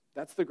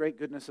that's the great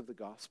goodness of the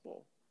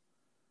gospel.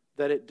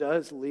 That it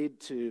does lead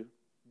to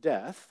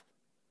death,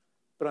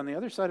 but on the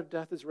other side of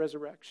death is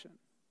resurrection.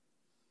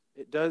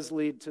 It does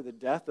lead to the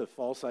death of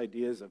false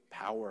ideas of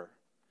power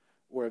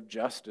or of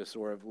justice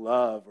or of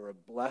love or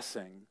of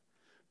blessing.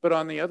 But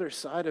on the other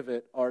side of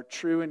it are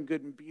true and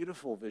good and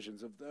beautiful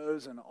visions of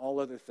those and all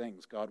other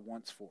things God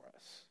wants for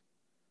us.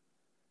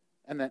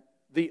 And that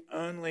the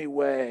only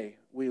way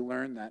we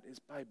learn that is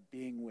by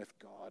being with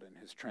God in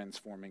his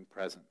transforming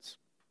presence.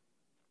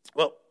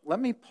 Well, let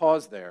me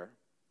pause there.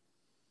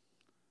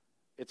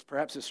 It's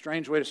perhaps a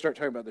strange way to start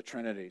talking about the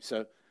Trinity.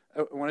 So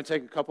I want to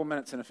take a couple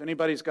minutes, and if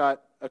anybody's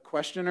got a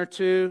question or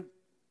two,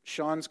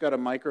 Sean's got a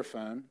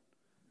microphone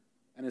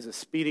and is a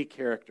speedy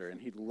character,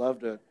 and he'd love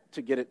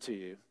to get it to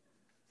you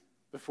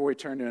before we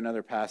turn to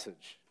another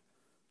passage.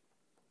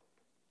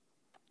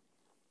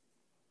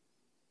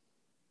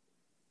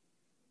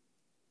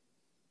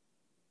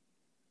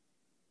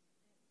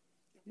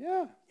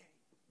 Yeah.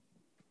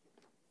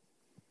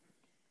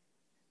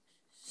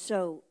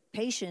 So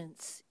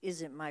patience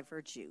isn't my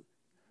virtue,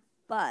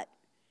 but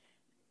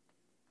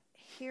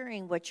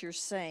hearing what you're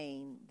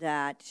saying,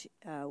 that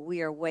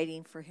we are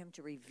waiting for him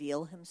to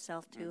reveal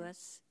himself to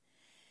us,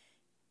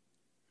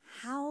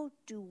 how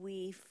do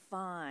we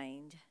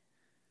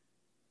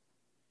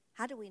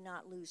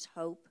not lose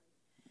hope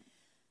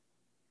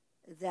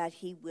that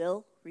he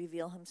will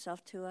reveal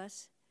himself to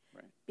us?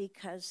 Right.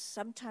 Because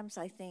sometimes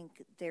I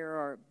think there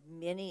are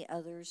many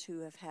others who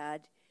have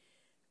had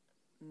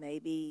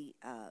maybe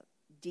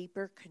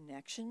deeper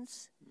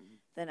connections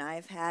than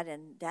I've had,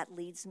 and that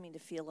leads me to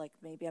feel like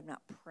maybe I'm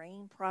not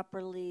praying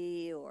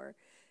properly or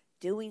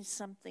doing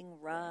something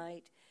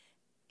right.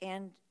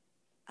 And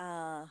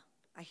I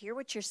hear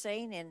what you're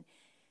saying,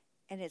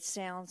 and it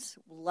sounds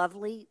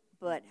lovely,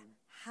 but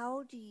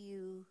how do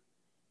you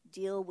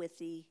deal with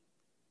the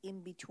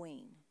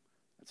in-between?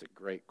 That's a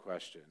great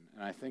question.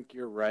 And I think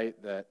you're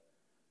right that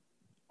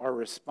our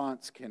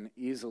response can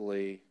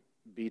easily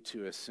be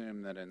to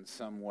assume that in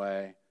some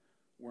way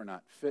we're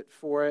not fit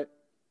for it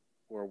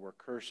or we're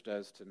cursed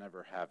as to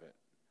never have it.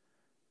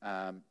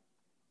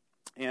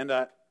 And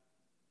I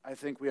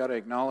think we ought to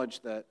acknowledge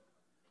that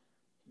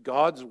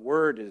God's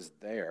word is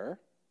there,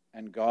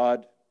 and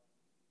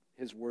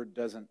his word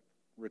doesn't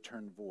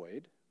return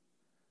void.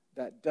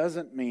 That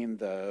doesn't mean,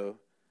 though,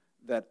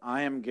 that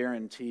I am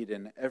guaranteed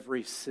in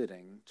every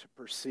sitting to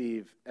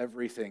perceive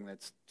everything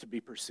that's to be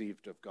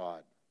perceived of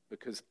God,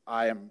 because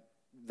I am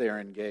there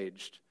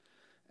engaged,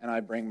 and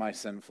I bring my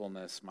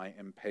sinfulness, my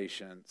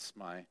impatience,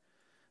 my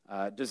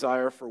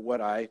desire for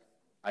what I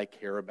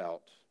care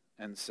about.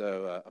 And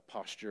so a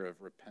posture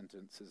of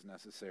repentance is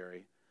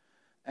necessary.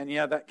 And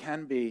yeah, that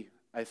can be,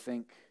 I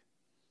think,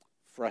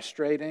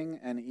 frustrating,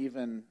 and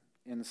even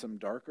in some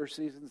darker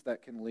seasons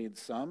that can lead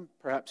some,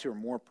 perhaps who are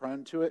more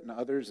prone to it, and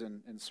others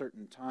in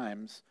certain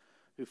times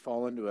who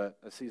fall into a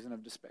season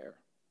of despair.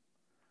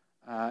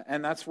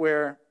 And that's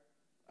where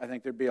I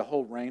think there'd be a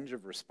whole range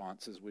of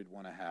responses we'd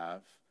want to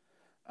have.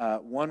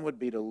 One would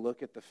be to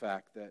look at the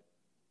fact that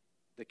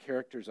the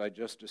characters I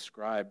just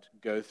described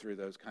go through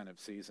those kind of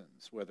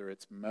seasons, whether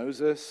it's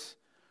Moses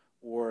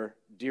or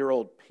dear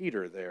old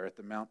Peter there at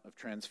the Mount of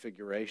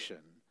Transfiguration.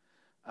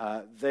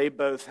 They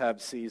both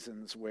have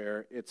seasons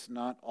where it's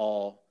not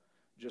all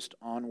just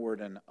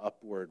onward and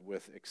upward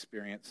with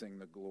experiencing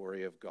the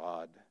glory of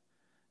God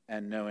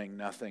and knowing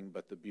nothing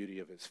but the beauty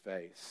of his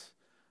face.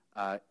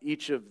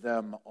 Each of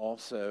them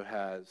also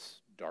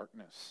has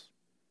darkness.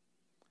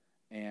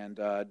 And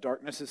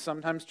darkness is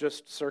sometimes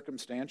just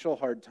circumstantial,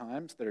 hard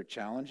times that are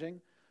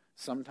challenging.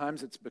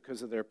 Sometimes it's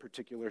because of their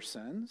particular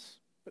sins,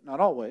 but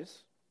not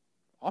always,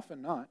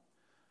 often not.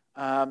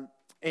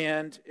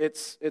 And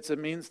it's a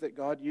means that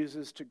God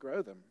uses to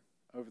grow them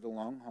over the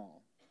long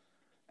haul.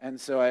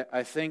 And so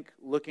I think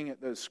looking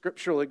at those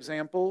scriptural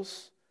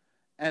examples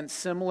and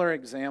similar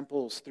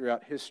examples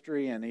throughout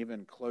history and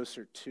even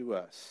closer to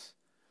us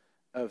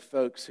of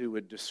folks who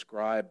would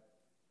describe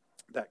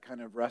that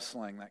kind of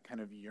wrestling, that kind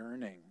of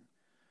yearning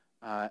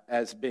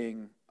as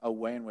being a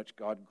way in which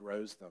God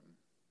grows them.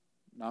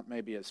 Not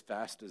maybe as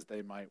fast as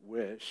they might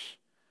wish,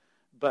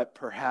 but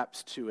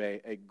perhaps to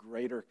a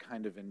greater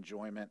kind of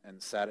enjoyment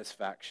and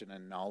satisfaction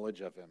and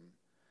knowledge of him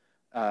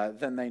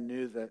than they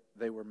knew that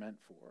they were meant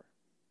for.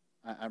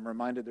 I'm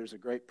reminded there's a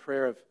great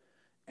prayer of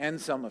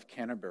Anselm of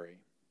Canterbury,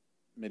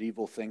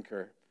 medieval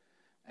thinker,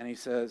 and he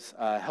says,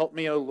 help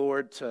me, O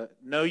Lord, to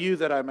know you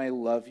that I may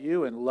love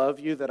you, and love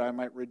you that I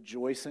might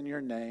rejoice in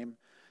your name.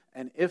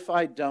 And if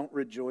I don't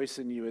rejoice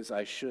in you as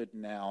I should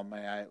now,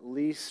 may I at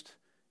least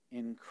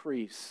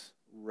increase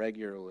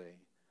regularly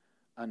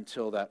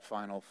until that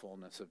final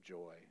fullness of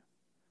joy.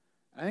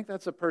 I think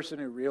that's a person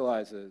who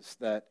realizes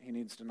that he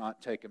needs to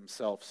not take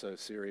himself so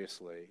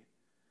seriously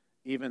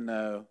even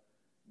though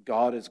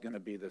God is going to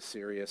be the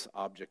serious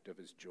object of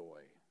his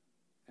joy.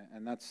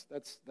 And that's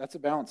a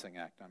balancing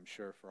act, I'm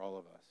sure, for all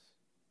of us.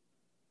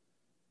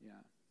 Yeah.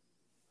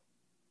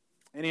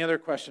 Any other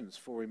questions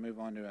before we move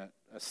on to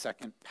a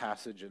second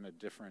passage in a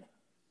different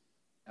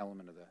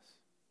element of this?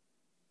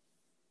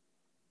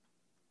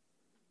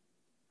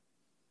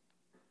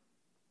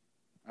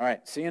 All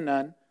right, seeing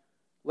none,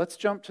 let's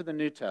jump to the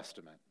New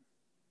Testament.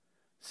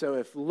 So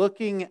if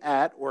looking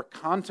at or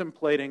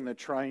contemplating the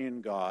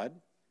Triune God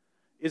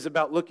is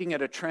about looking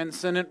at a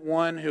transcendent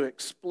one who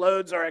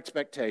explodes our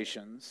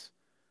expectations,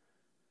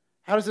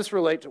 how does this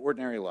relate to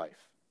ordinary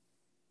life?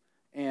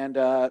 And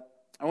I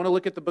want to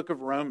look at the book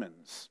of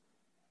Romans.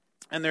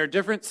 And there are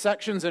different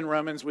sections in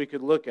Romans we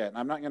could look at. And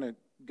I'm not going to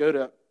go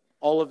to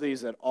all of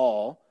these at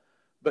all.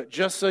 But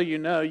just so you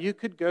know, you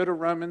could go to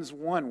Romans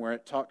 1 where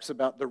it talks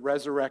about the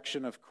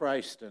resurrection of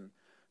Christ and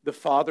the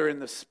Father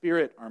and the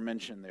Spirit are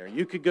mentioned there.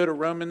 You could go to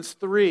Romans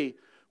 3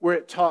 where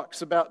it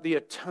talks about the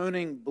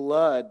atoning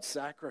blood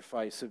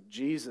sacrifice of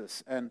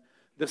Jesus, and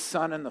the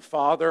Son and the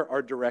Father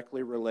are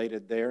directly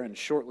related there, and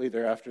shortly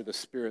thereafter the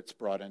Spirit's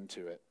brought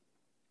into it.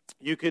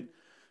 You could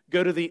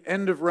go to the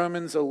end of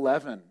Romans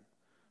 11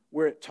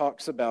 where it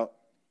talks about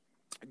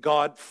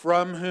God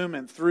from whom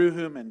and through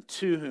whom and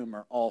to whom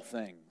are all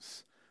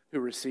things, who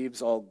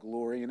receives all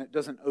glory. And it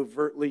doesn't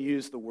overtly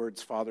use the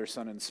words Father,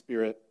 Son, and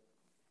Spirit,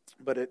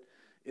 but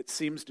it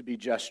seems to be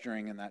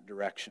gesturing in that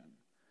direction.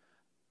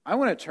 I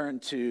want to turn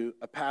to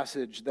a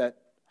passage that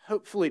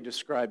hopefully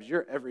describes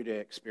your everyday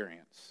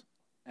experience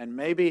and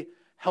maybe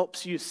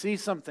helps you see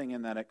something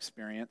in that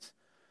experience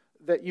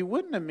that you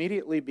wouldn't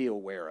immediately be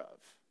aware of.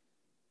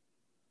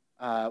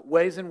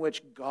 Ways in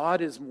which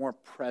God is more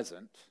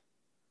present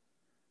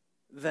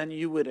than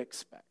you would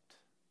expect.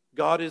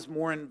 God is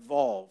more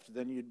involved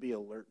than you'd be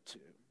alert to.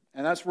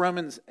 And that's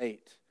Romans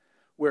 8,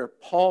 where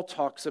Paul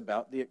talks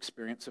about the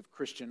experience of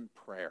Christian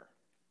prayer.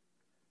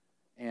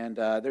 And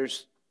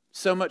there's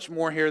so much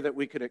more here that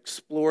we could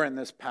explore in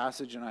this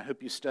passage, and I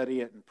hope you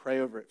study it and pray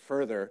over it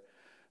further.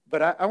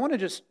 But I want to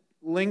just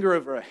linger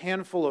over a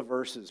handful of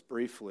verses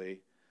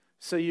briefly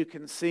so you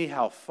can see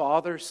how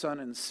Father, Son,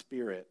 and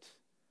Spirit,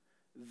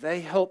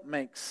 they help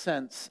make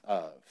sense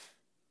of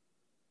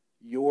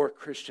your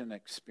Christian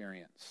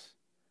experience.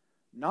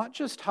 Not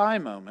just high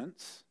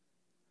moments,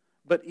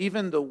 but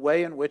even the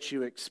way in which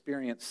you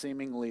experience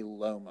seemingly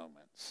low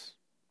moments.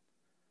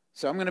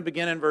 So I'm going to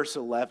begin in verse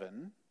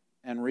 11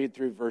 and read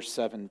through verse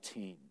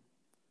 17.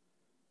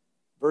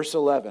 Verse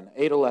 11,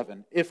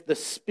 8:11. If the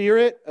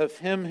Spirit of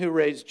him who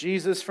raised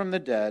Jesus from the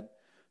dead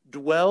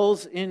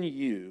dwells in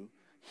you,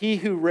 he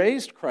who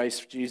raised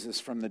Christ Jesus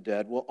from the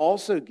dead will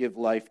also give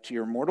life to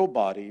your mortal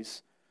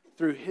bodies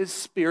through his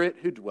Spirit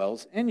who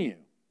dwells in you.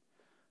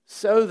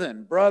 So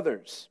then,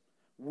 brothers,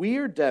 we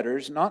are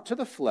debtors not to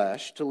the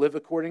flesh to live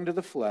according to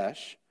the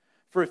flesh,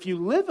 for if you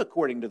live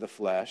according to the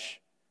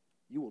flesh,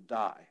 you will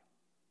die.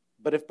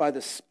 But if by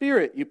the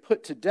Spirit you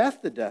put to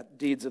death the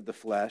deeds of the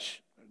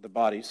flesh, the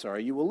body,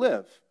 you will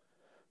live.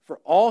 For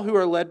all who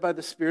are led by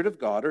the Spirit of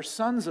God are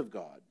sons of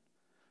God.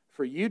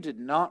 For you did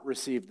not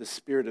receive the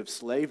spirit of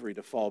slavery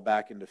to fall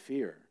back into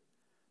fear,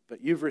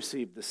 but you've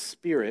received the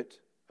Spirit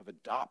of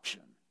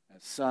adoption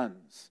as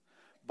sons,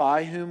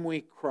 by whom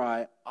we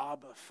cry,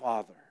 Abba,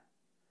 Father.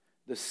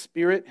 The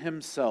Spirit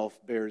himself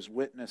bears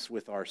witness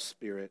with our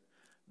spirit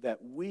that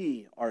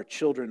we are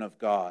children of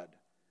God.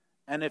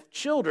 And if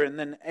children,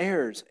 then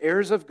heirs,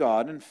 heirs of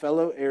God and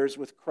fellow heirs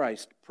with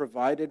Christ,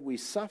 provided we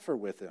suffer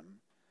with him,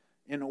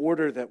 in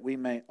order that we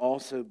may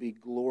also be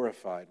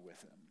glorified with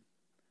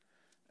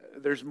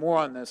him. There's more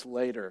on this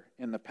later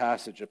in the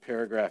passage, a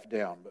paragraph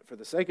down, but for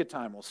the sake of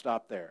time, we'll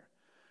stop there.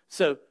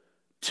 So,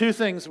 two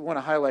things we want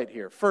to highlight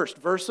here. First,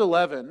 verse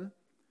 11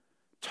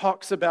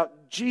 talks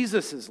about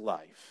Jesus'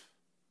 life.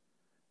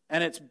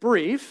 And it's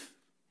brief.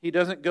 He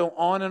doesn't go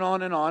on and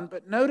on and on,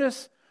 but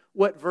notice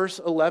what verse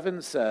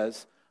 11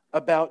 says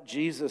about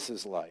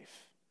Jesus'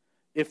 life.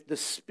 If the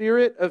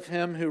Spirit of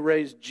him who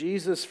raised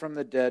Jesus from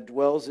the dead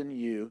dwells in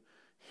you,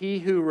 he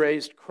who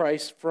raised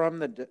Christ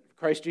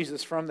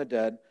Jesus from the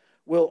dead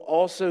will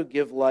also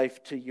give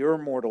life to your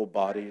mortal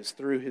bodies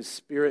through his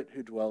Spirit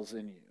who dwells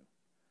in you.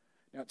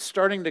 Now, it's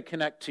starting to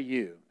connect to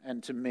you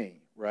and to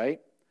me,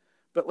 right?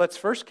 But let's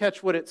first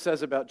catch what it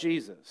says about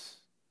Jesus.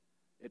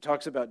 It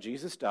talks about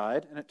Jesus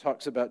died, and it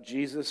talks about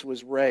Jesus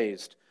was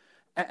raised.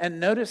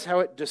 And notice how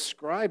it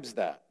describes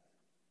that.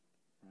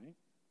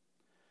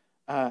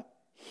 Right?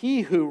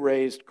 He who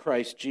raised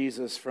Christ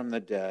Jesus from the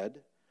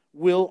dead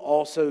will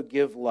also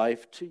give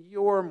life to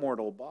your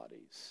mortal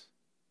bodies.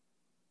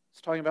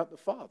 It's talking about the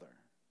Father.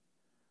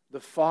 The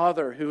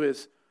Father who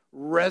has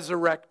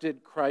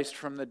resurrected Christ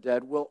from the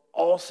dead will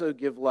also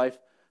give life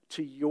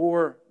to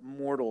your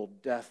mortal,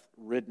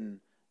 death-ridden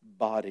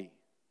body.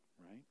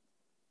 Right?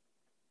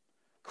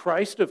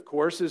 Christ, of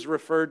course, is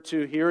referred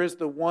to here as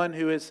the one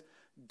who has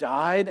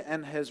died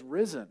and has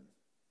risen.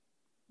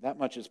 That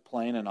much is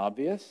plain and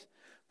obvious.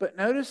 But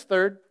notice,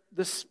 third,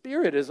 the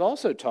Spirit is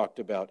also talked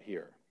about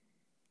here.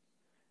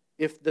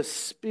 if the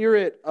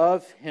Spirit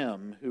of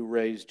him who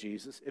raised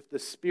Jesus, if the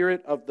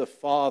Spirit of the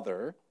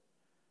Father,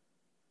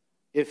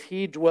 if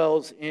he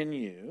dwells in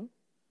you,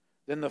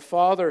 then the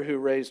Father who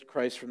raised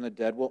Christ from the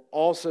dead will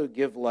also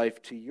give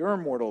life to your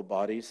mortal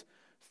bodies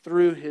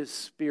through his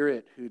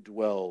Spirit who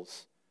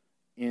dwells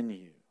in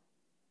you.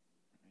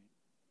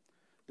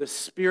 The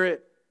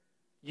Spirit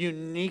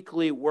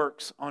uniquely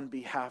works on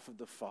behalf of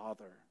the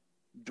Father,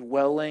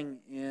 dwelling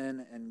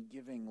in and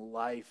giving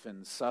life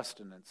and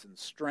sustenance and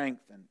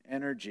strength and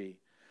energy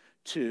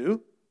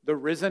to the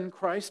risen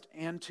Christ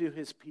and to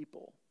his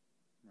people.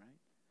 Right?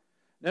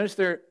 Notice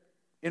there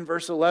in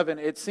verse 11,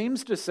 it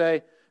seems to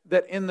say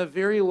that in the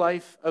very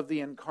life of the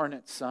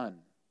incarnate Son,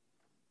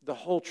 the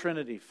whole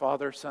Trinity,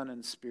 Father, Son,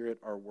 and Spirit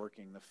are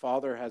working. The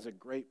Father has a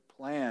great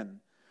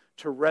plan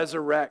to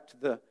resurrect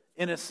the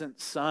innocent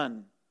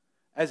Son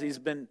as he's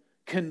been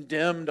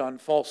condemned on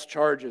false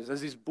charges,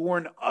 as he's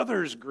borne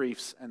others'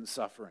 griefs and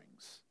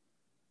sufferings.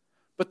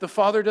 But the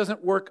Father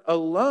doesn't work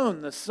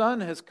alone. The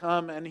Son has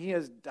come and he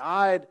has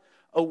died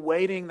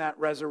awaiting that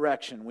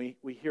resurrection. We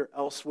hear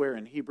elsewhere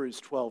in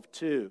Hebrews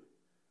 12:2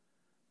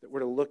 that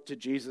we're to look to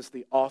Jesus,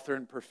 the author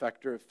and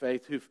perfecter of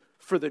faith, who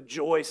for the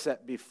joy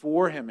set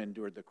before him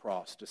endured the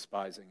cross,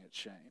 despising its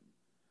shame.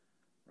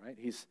 Right?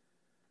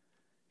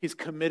 He's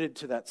committed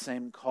to that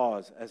same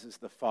cause as is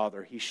the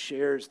Father. He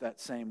shares that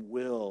same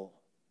will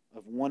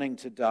of wanting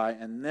to die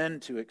and then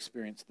to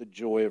experience the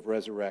joy of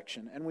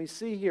resurrection. And we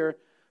see here,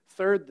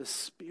 third, the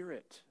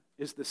Spirit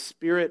is the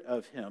Spirit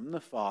of him, the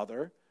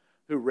Father,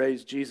 who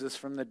raised Jesus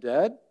from the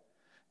dead.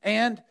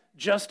 And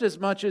just as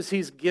much as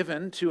he's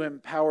given to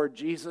empower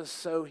Jesus,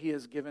 so he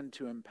is given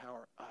to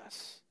empower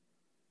us.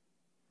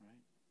 Right?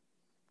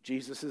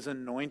 Jesus is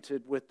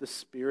anointed with the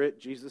Spirit.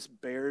 Jesus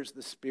bears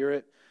the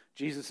Spirit.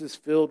 Jesus is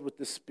filled with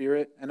the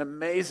Spirit. And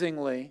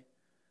amazingly,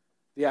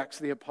 the Acts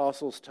of the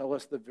Apostles tell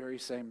us the very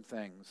same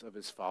things of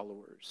his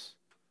followers.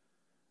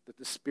 That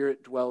the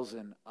Spirit dwells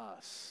in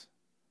us.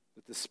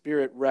 That the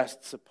Spirit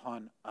rests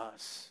upon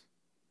us.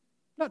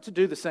 Not to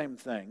do the same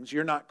things.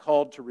 You're not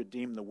called to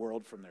redeem the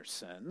world from their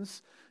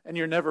sins. And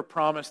you're never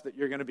promised that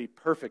you're going to be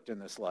perfect in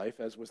this life,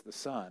 as was the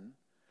Son.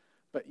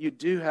 But you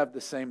do have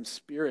the same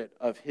Spirit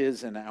of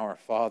his and our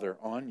Father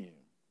on you.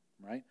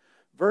 Right?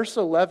 Verse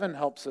 11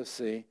 helps us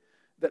see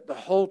that the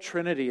whole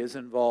Trinity is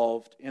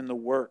involved in the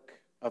work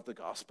of the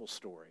gospel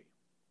story.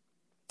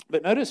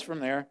 But notice from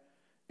there,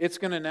 it's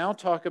going to now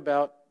talk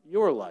about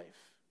your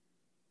life.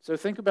 So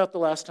think about the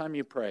last time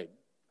you prayed.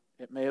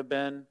 It may have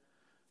been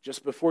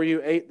just before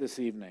you ate this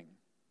evening.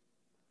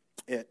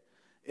 It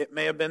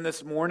may have been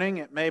this morning.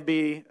 It may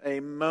be a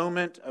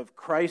moment of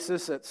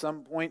crisis at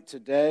some point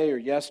today or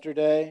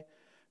yesterday.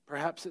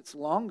 Perhaps it's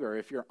longer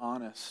if you're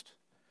honest.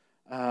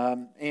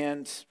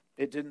 And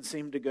it didn't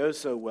seem to go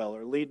so well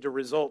or lead to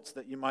results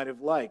that you might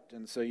have liked,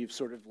 and so you've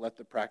sort of let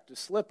the practice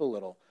slip a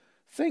little.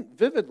 Think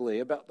vividly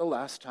about the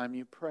last time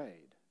you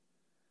prayed.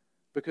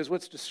 Because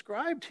what's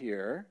described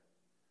here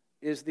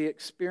is the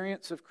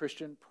experience of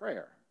Christian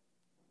prayer.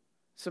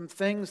 Some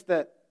things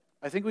that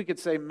I think we could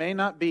say may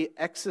not be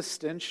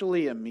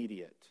existentially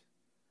immediate.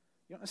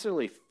 You don't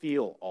necessarily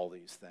feel all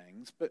these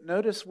things, but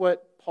notice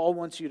what Paul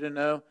wants you to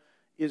know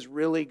is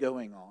really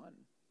going on.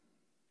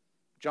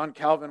 John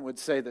Calvin would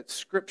say that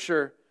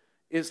Scripture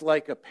is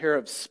like a pair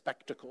of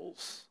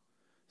spectacles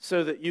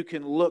so that you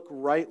can look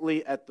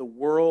rightly at the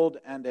world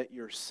and at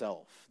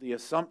yourself. The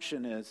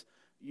assumption is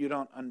you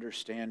don't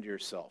understand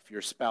yourself.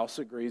 Your spouse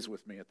agrees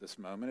with me at this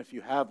moment if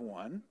you have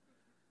one.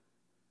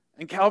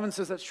 And Calvin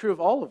says that's true of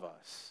all of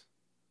us.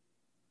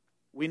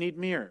 We need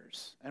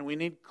mirrors, and we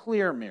need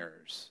clear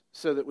mirrors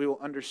so that we will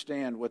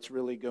understand what's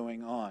really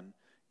going on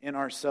in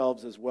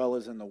ourselves as well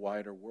as in the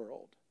wider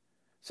world.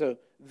 So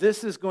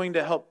this is going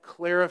to help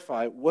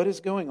clarify what is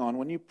going on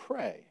when you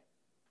pray.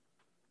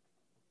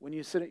 When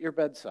you sit at your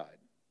bedside,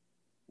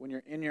 when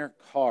you're in your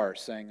car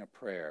saying a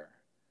prayer,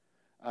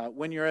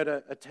 when you're at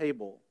a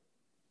table.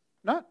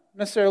 Not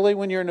necessarily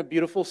when you're in a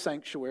beautiful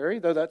sanctuary,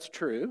 though that's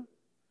true.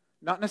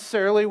 Not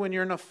necessarily when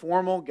you're in a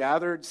formal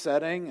gathered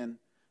setting and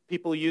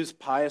people use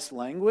pious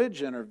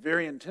language and are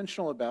very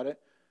intentional about it.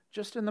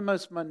 Just in the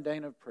most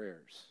mundane of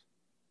prayers.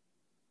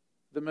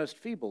 The most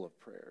feeble of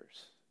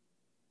prayers.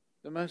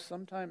 The most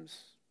sometimes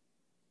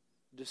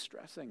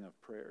distressing of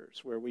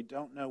prayers where we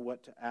don't know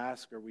what to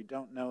ask or we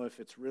don't know if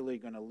it's really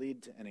going to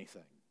lead to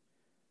anything.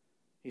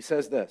 He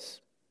says this.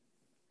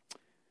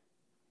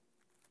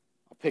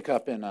 I'll pick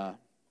up in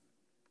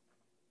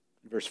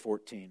verse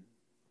 14.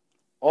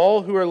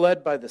 All who are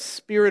led by the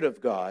Spirit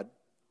of God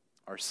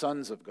are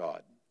sons of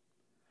God.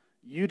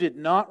 You did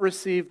not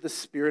receive the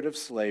spirit of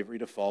slavery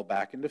to fall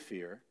back into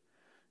fear.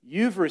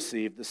 You've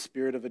received the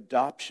spirit of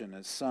adoption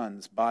as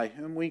sons, by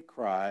whom we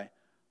cry,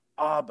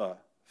 Abba,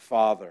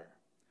 Father.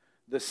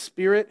 The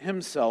Spirit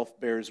himself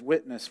bears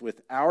witness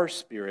with our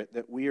spirit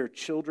that we are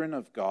children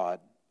of God.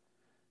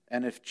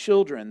 And if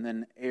children,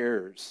 then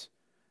heirs,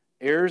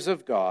 heirs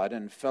of God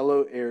and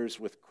fellow heirs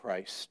with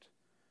Christ,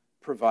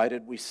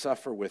 provided we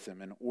suffer with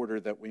him in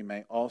order that we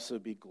may also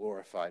be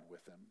glorified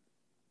with him.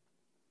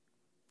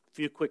 A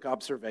few quick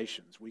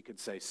observations. We could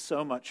say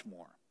so much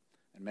more,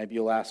 And maybe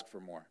you'll ask for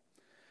more.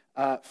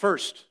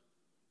 First,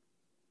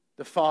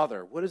 the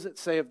Father. What does it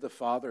say of the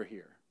Father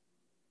here?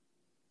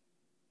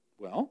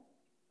 Well,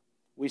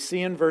 we see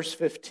in verse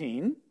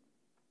 15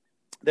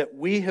 that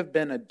we have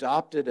been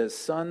adopted as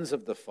sons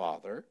of the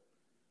Father,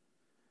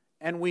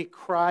 and we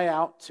cry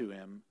out to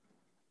him,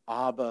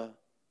 Abba,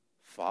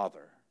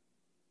 Father.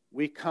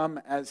 We come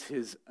as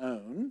his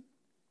own.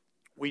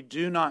 We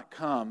do not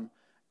come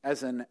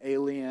as an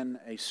alien,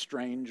 a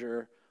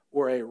stranger,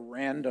 or a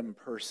random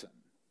person,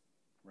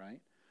 right?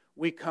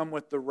 We come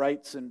with the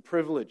rights and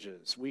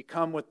privileges. We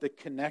come with the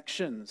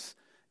connections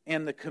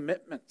and the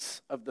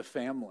commitments of the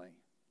family.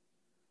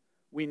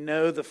 We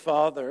know the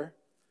Father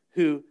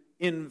who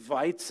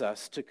invites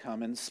us to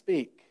come and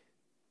speak.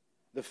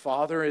 The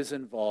Father is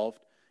involved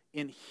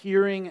in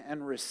hearing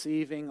and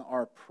receiving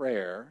our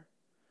prayer,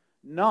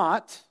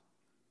 not,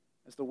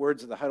 as the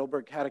words of the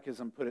Heidelberg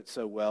Catechism put it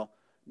so well,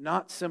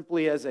 not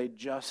simply as a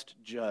just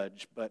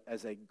judge, but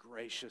as a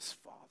gracious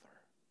Father.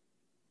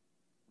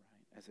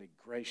 Right? As a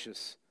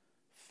gracious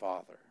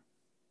Father.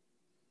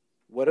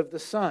 What of the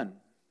Son?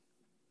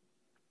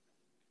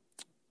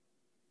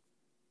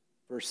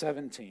 Verse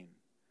 17.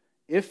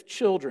 If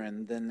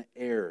children, then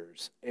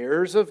heirs,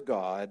 heirs of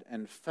God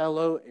and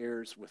fellow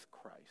heirs with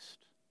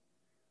Christ.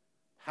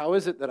 How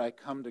is it that I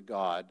come to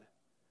God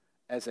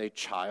as a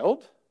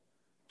child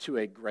to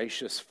a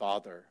gracious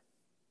Father?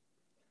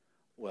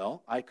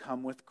 Well, I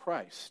come with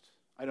Christ.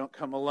 I don't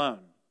come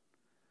alone.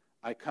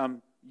 I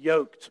come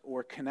yoked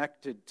or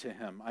connected to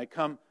him. I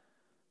come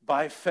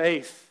by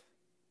faith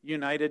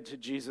united to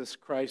Jesus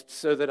Christ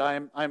so that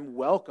I'm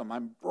welcome.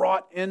 I'm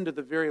brought into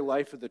the very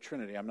life of the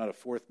Trinity. I'm not a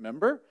fourth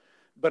member,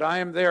 but I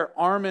am there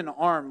arm in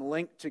arm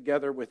linked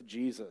together with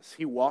Jesus.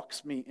 He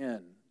walks me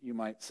in, you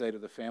might say, to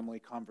the family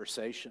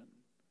conversation.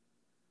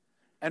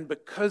 And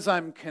because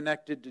I'm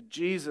connected to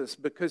Jesus,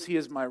 because he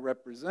is my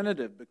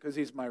representative, because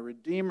he's my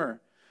Redeemer,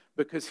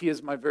 because he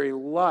is my very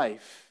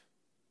life,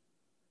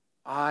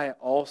 I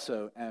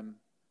also am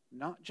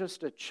not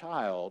just a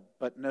child,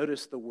 but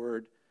notice the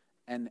word,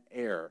 an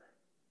heir.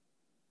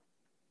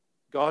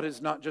 God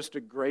is not just a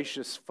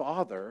gracious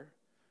Father,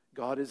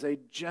 God is a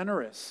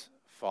generous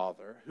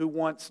Father who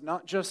wants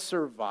not just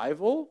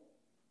survival,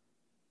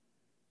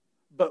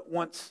 but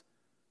wants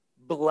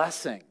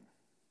blessing.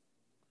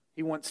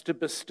 He wants to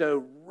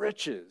bestow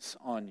riches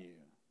on you.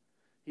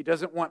 He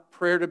doesn't want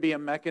prayer to be a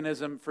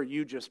mechanism for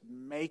you just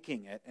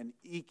making it and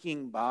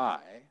eking by,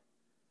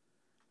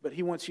 but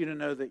he wants you to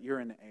know that you're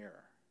an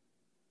heir.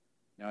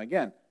 Now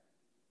again,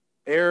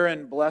 heir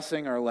and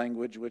blessing are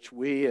language which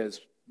we as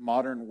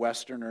modern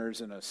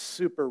Westerners in a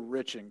super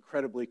rich,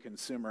 incredibly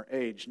consumer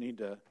age need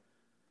to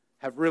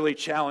have really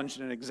challenged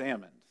and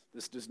examined.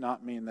 This does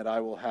not mean that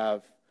I will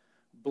have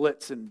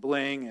blitz and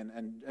bling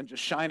and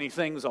just shiny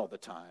things all the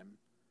time.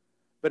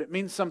 But it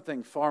means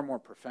something far more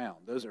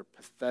profound. Those are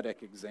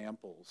pathetic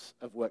examples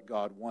of what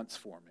God wants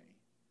for me.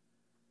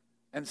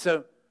 And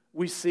so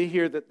we see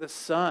here that the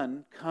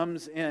Son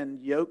comes in,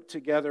 yoked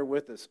together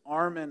with us,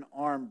 arm in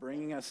arm,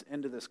 bringing us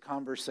into this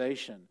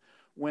conversation.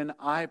 When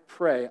I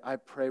pray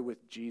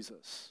with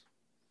Jesus.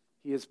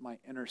 He is my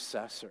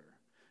intercessor.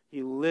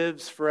 He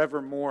lives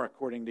forevermore,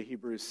 according to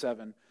Hebrews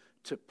 7,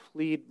 to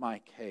plead my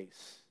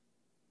case.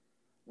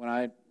 When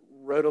I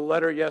wrote a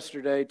letter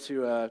yesterday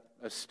to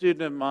a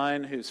student of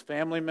mine whose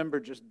family member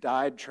just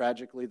died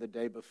tragically the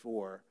day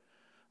before,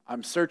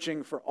 I'm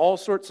searching for all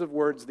sorts of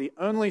words. The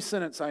only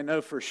sentence I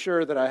know for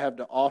sure that I have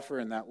to offer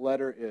in that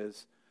letter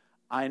is,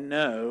 I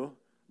know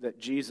that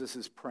Jesus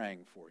is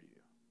praying for you.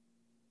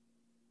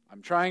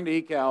 I'm trying to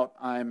eke out,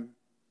 I'm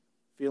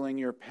feeling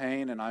your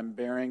pain and I'm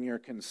bearing your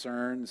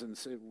concerns, and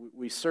so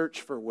we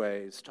search for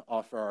ways to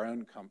offer our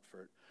own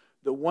comfort.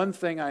 The one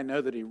thing I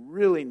know that he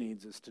really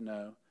needs is to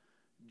know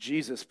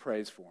Jesus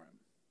prays for him.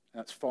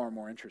 That's far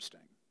more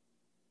interesting.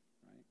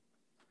 Right?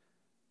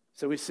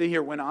 So we see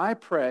here, when I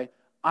pray,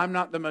 I'm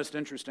not the most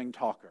interesting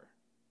talker.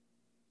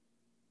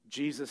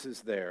 Jesus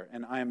is there,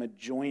 and I am a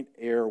joint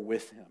heir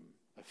with him,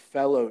 a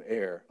fellow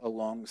heir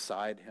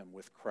alongside him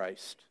with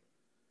Christ.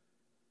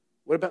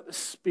 What about the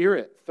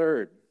Spirit?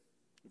 Third,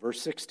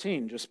 verse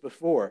 16, just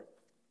before.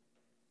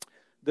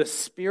 The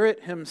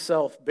Spirit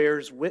himself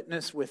bears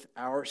witness with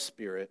our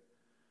spirit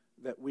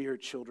that we are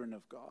children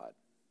of God.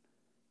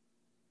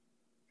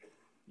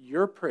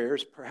 Your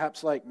prayers,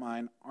 perhaps like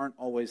mine, aren't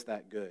always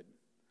that good.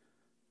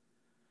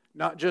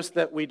 Not just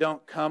that we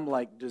don't come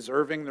like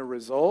deserving the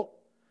result,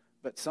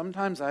 but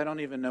sometimes I don't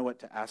even know what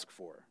to ask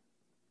for.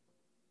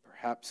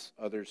 Perhaps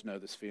others know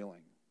this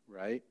feeling,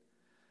 right?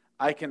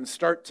 I can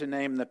start to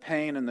name the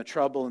pain and the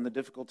trouble and the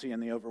difficulty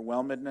and the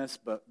overwhelmedness,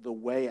 but the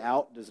way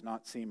out does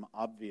not seem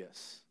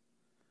obvious.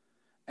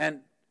 And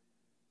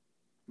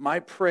my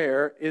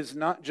prayer is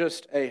not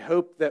just a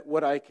hope that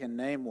what I can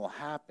name will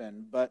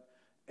happen, but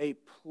a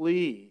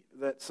plea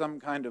that some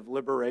kind of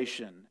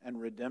liberation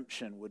and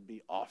redemption would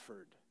be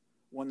offered,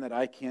 one that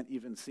I can't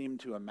even seem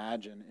to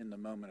imagine in the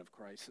moment of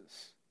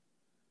crisis.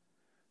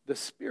 The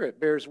Spirit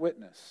bears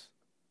witness.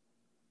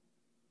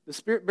 The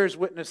Spirit bears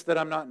witness that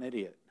I'm not an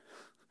idiot.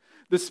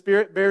 The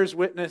Spirit bears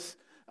witness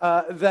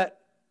that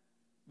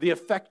The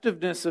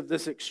effectiveness of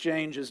this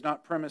exchange is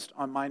not premised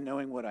on my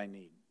knowing what I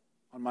need,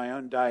 on my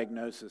own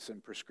diagnosis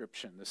and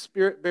prescription. The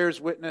Spirit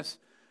bears witness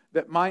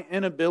that my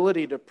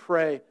inability to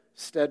pray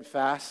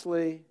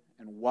steadfastly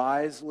and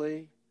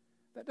wisely,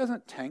 that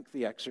doesn't tank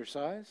the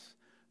exercise.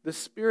 The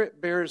Spirit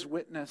bears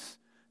witness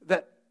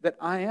that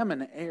I am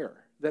an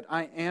heir, that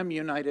I am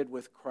united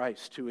with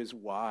Christ, who is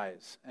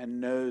wise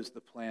and knows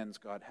the plans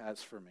God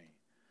has for me.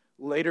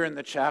 Later in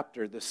the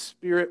chapter, the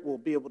Spirit will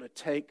be able to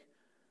take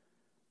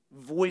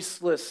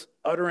voiceless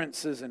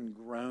utterances and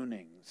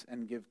groanings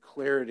and give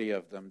clarity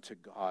of them to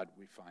God,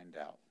 we find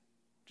out,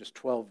 just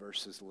 12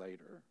 verses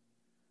later.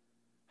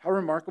 How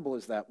remarkable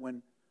is that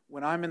when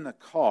I'm in the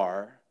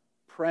car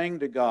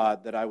praying to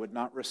God that I would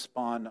not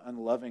respond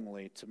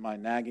unlovingly to my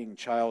nagging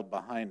child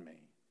behind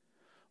me,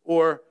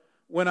 or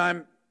when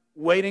I'm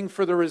waiting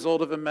for the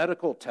result of a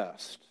medical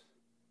test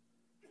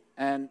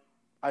and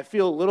I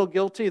feel a little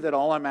guilty that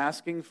all I'm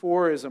asking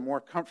for is a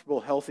more comfortable,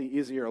 healthy,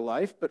 easier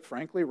life, but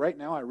frankly, right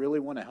now I really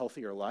want a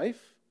healthier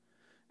life,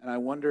 and I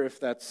wonder if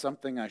that's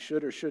something I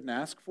should or shouldn't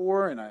ask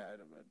for, and I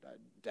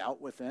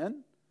doubt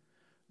within.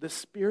 The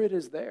Spirit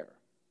is there.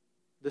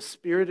 The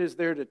Spirit is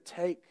there to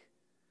take,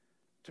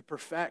 to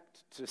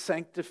perfect, to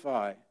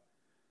sanctify,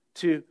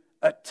 to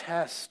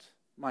attest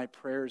my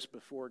prayers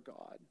before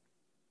God.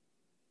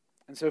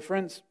 And so,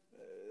 friends,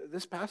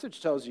 this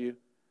passage tells you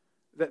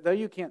that though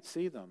you can't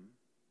see them,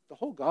 the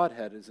whole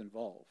Godhead is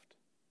involved.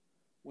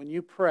 When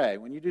you pray,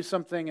 when you do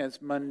something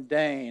as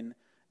mundane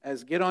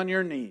as get on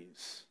your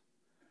knees,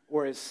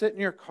 or as sit in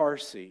your car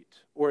seat,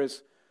 or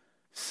as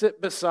sit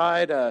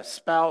beside a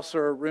spouse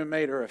or a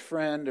roommate or a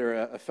friend or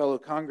a fellow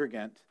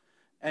congregant,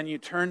 and you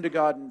turn to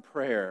God in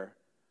prayer,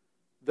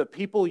 the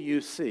people you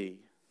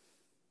see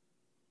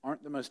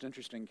aren't the most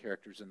interesting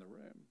characters in the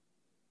room.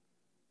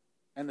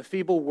 And the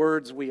feeble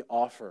words we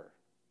offer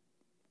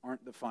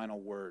aren't the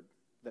final word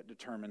that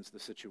determines the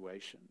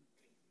situation.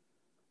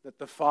 That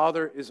the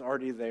Father is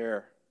already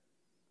there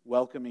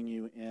welcoming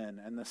you in.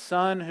 And the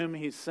Son whom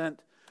He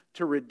sent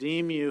to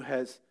redeem you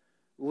has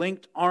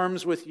linked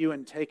arms with you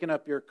and taken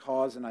up your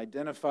cause and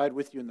identified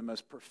with you in the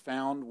most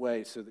profound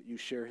way so that you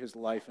share His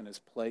life and His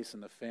place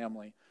in the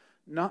family,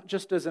 not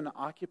just as an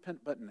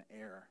occupant but an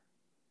heir.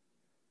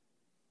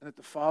 And that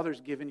the Father's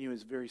given you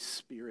His very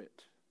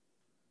Spirit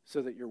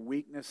so that your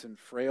weakness and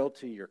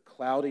frailty, your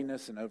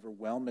cloudiness and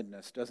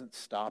overwhelmedness doesn't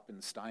stop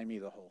and stymie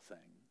the whole thing.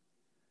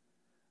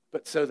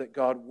 But so that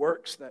God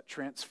works that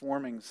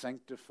transforming,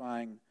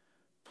 sanctifying,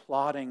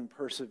 plodding,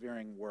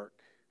 persevering work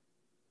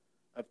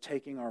of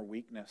taking our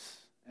weakness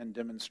and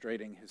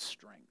demonstrating His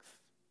strength.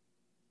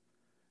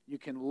 You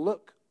can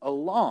look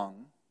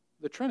along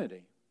the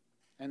Trinity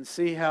and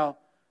see how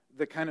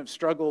the kind of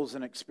struggles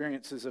and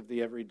experiences of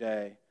the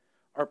everyday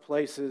are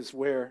places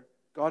where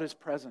God is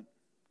present.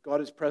 God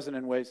is present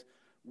in ways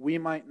we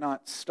might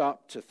not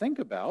stop to think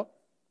about,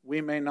 we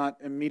may not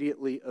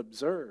immediately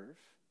observe,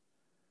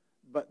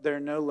 but they're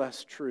no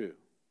less true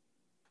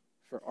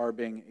for our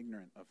being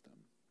ignorant of them.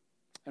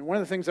 And one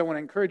of the things I want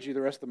to encourage you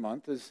the rest of the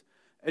month is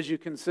as you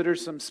consider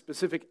some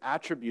specific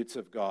attributes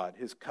of God,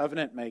 His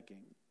covenant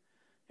making,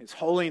 His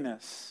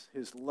holiness,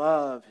 His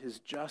love, His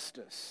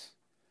justice,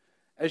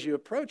 as you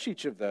approach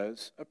each of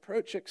those,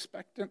 approach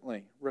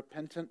expectantly,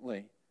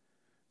 repentantly,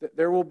 that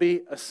there will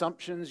be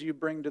assumptions you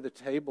bring to the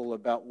table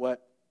about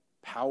what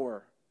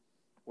power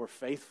or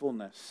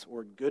faithfulness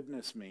or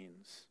goodness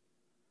means.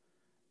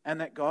 And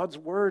that God's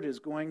Word is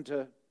going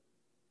to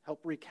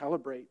help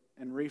recalibrate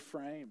and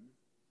reframe.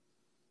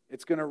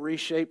 It's going to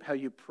reshape how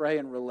you pray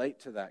and relate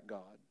to that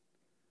God.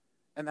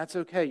 And that's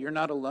okay. You're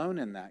not alone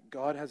in that.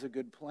 God has a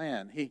good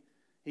plan.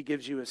 He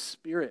gives you a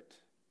Spirit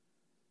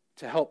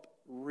to help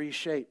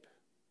reshape,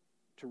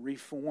 to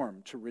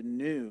reform, to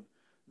renew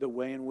the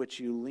way in which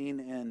you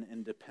lean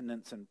in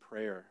dependence and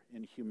prayer,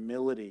 in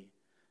humility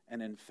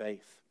and in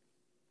faith.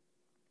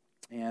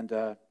 And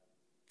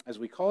as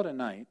we call it a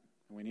night,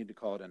 and we need to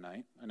call it a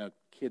night. I know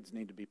kids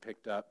need to be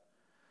picked up.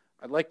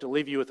 I'd like to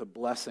leave you with a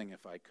blessing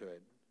if I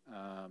could.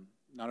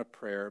 Not a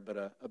prayer, but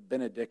a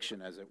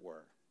benediction, as it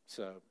were.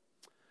 So,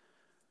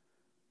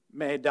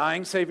 may a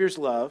dying Savior's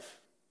love,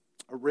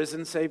 a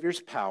risen Savior's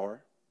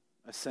power,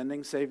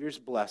 ascending Savior's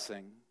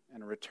blessing,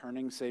 and a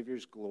returning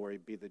Savior's glory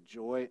be the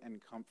joy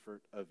and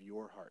comfort of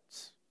your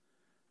hearts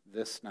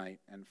this night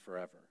and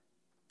forever.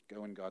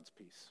 Go in God's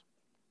peace.